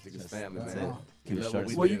 Time Seeker Just- family, that's man. it. Keep it Love short. what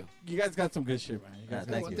we Well, do. you guys got some good shit, man. You guys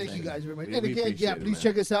Thank Well, you. thank you guys very much. We And again, appreciate yeah, it, please man.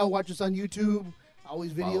 check us out. Watch us on YouTube.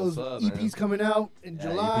 Always Follow us videos. up, EP's man. coming out in Yeah,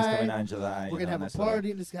 July. EP's coming out in July. We're you going to know, have nice a little- party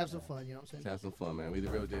and just have some fun. You know what I'm saying? Let's have some fun, man. We the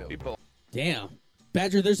real deal. Damn.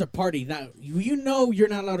 Badger, there's a party. Now, you know you're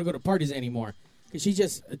not allowed to go to parties anymore. Because she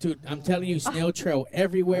just, dude, I'm telling you, snail trail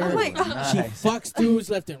everywhere. Oh my God. She Nice. fucks dudes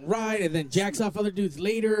left and right and then jacks off other dudes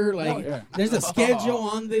later. Like, there's a schedule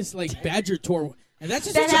on this, like, Badger tour. And that's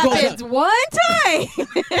just That what goes happens up. one time,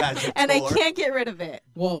 Badger and I tour. can't get rid of it.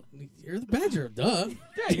 Well, you're the Badger, duh.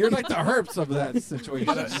 Yeah, you're like the herps of that situation.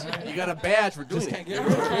 You got a badge for doing Just it. can't get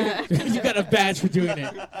rid of it. You got a badge for doing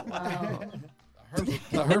it.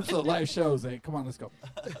 The herps of live shows. Hey, come on, let's go.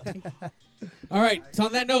 All right, so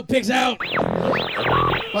on that note, pigs out.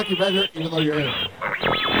 Fuck you, Badger, even though you're here.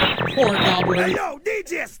 Poor gobbler. Yo,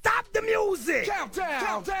 DJ, stop the music!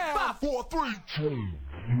 Countdown! 5, 4, 3, 2.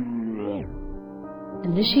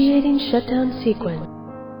 Initiating shutdown sequence.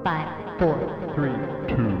 5, 4, 3,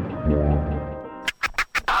 2, 1.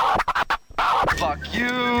 Fuck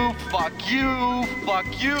you, fuck you, fuck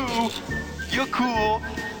you. You're cool.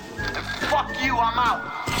 Fuck you, I'm out.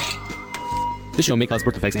 This show may cause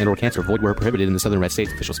birth defects and/or cancer. Void where prohibited in the Southern Red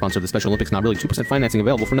States. Official sponsor of the Special Olympics. Not really. 2% financing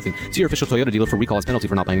available for nothing. See your official Toyota dealer for recall as penalty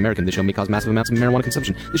for not buying American. This show may cause massive amounts of marijuana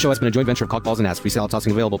consumption. This show has been a joint venture of cockballs and ass. Free salad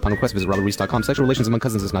tossing available upon request. Visit RobertReese.com. Sexual relations among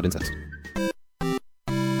cousins is not incest.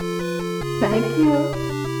 Thank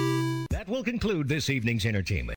you. That will conclude this evening's entertainment.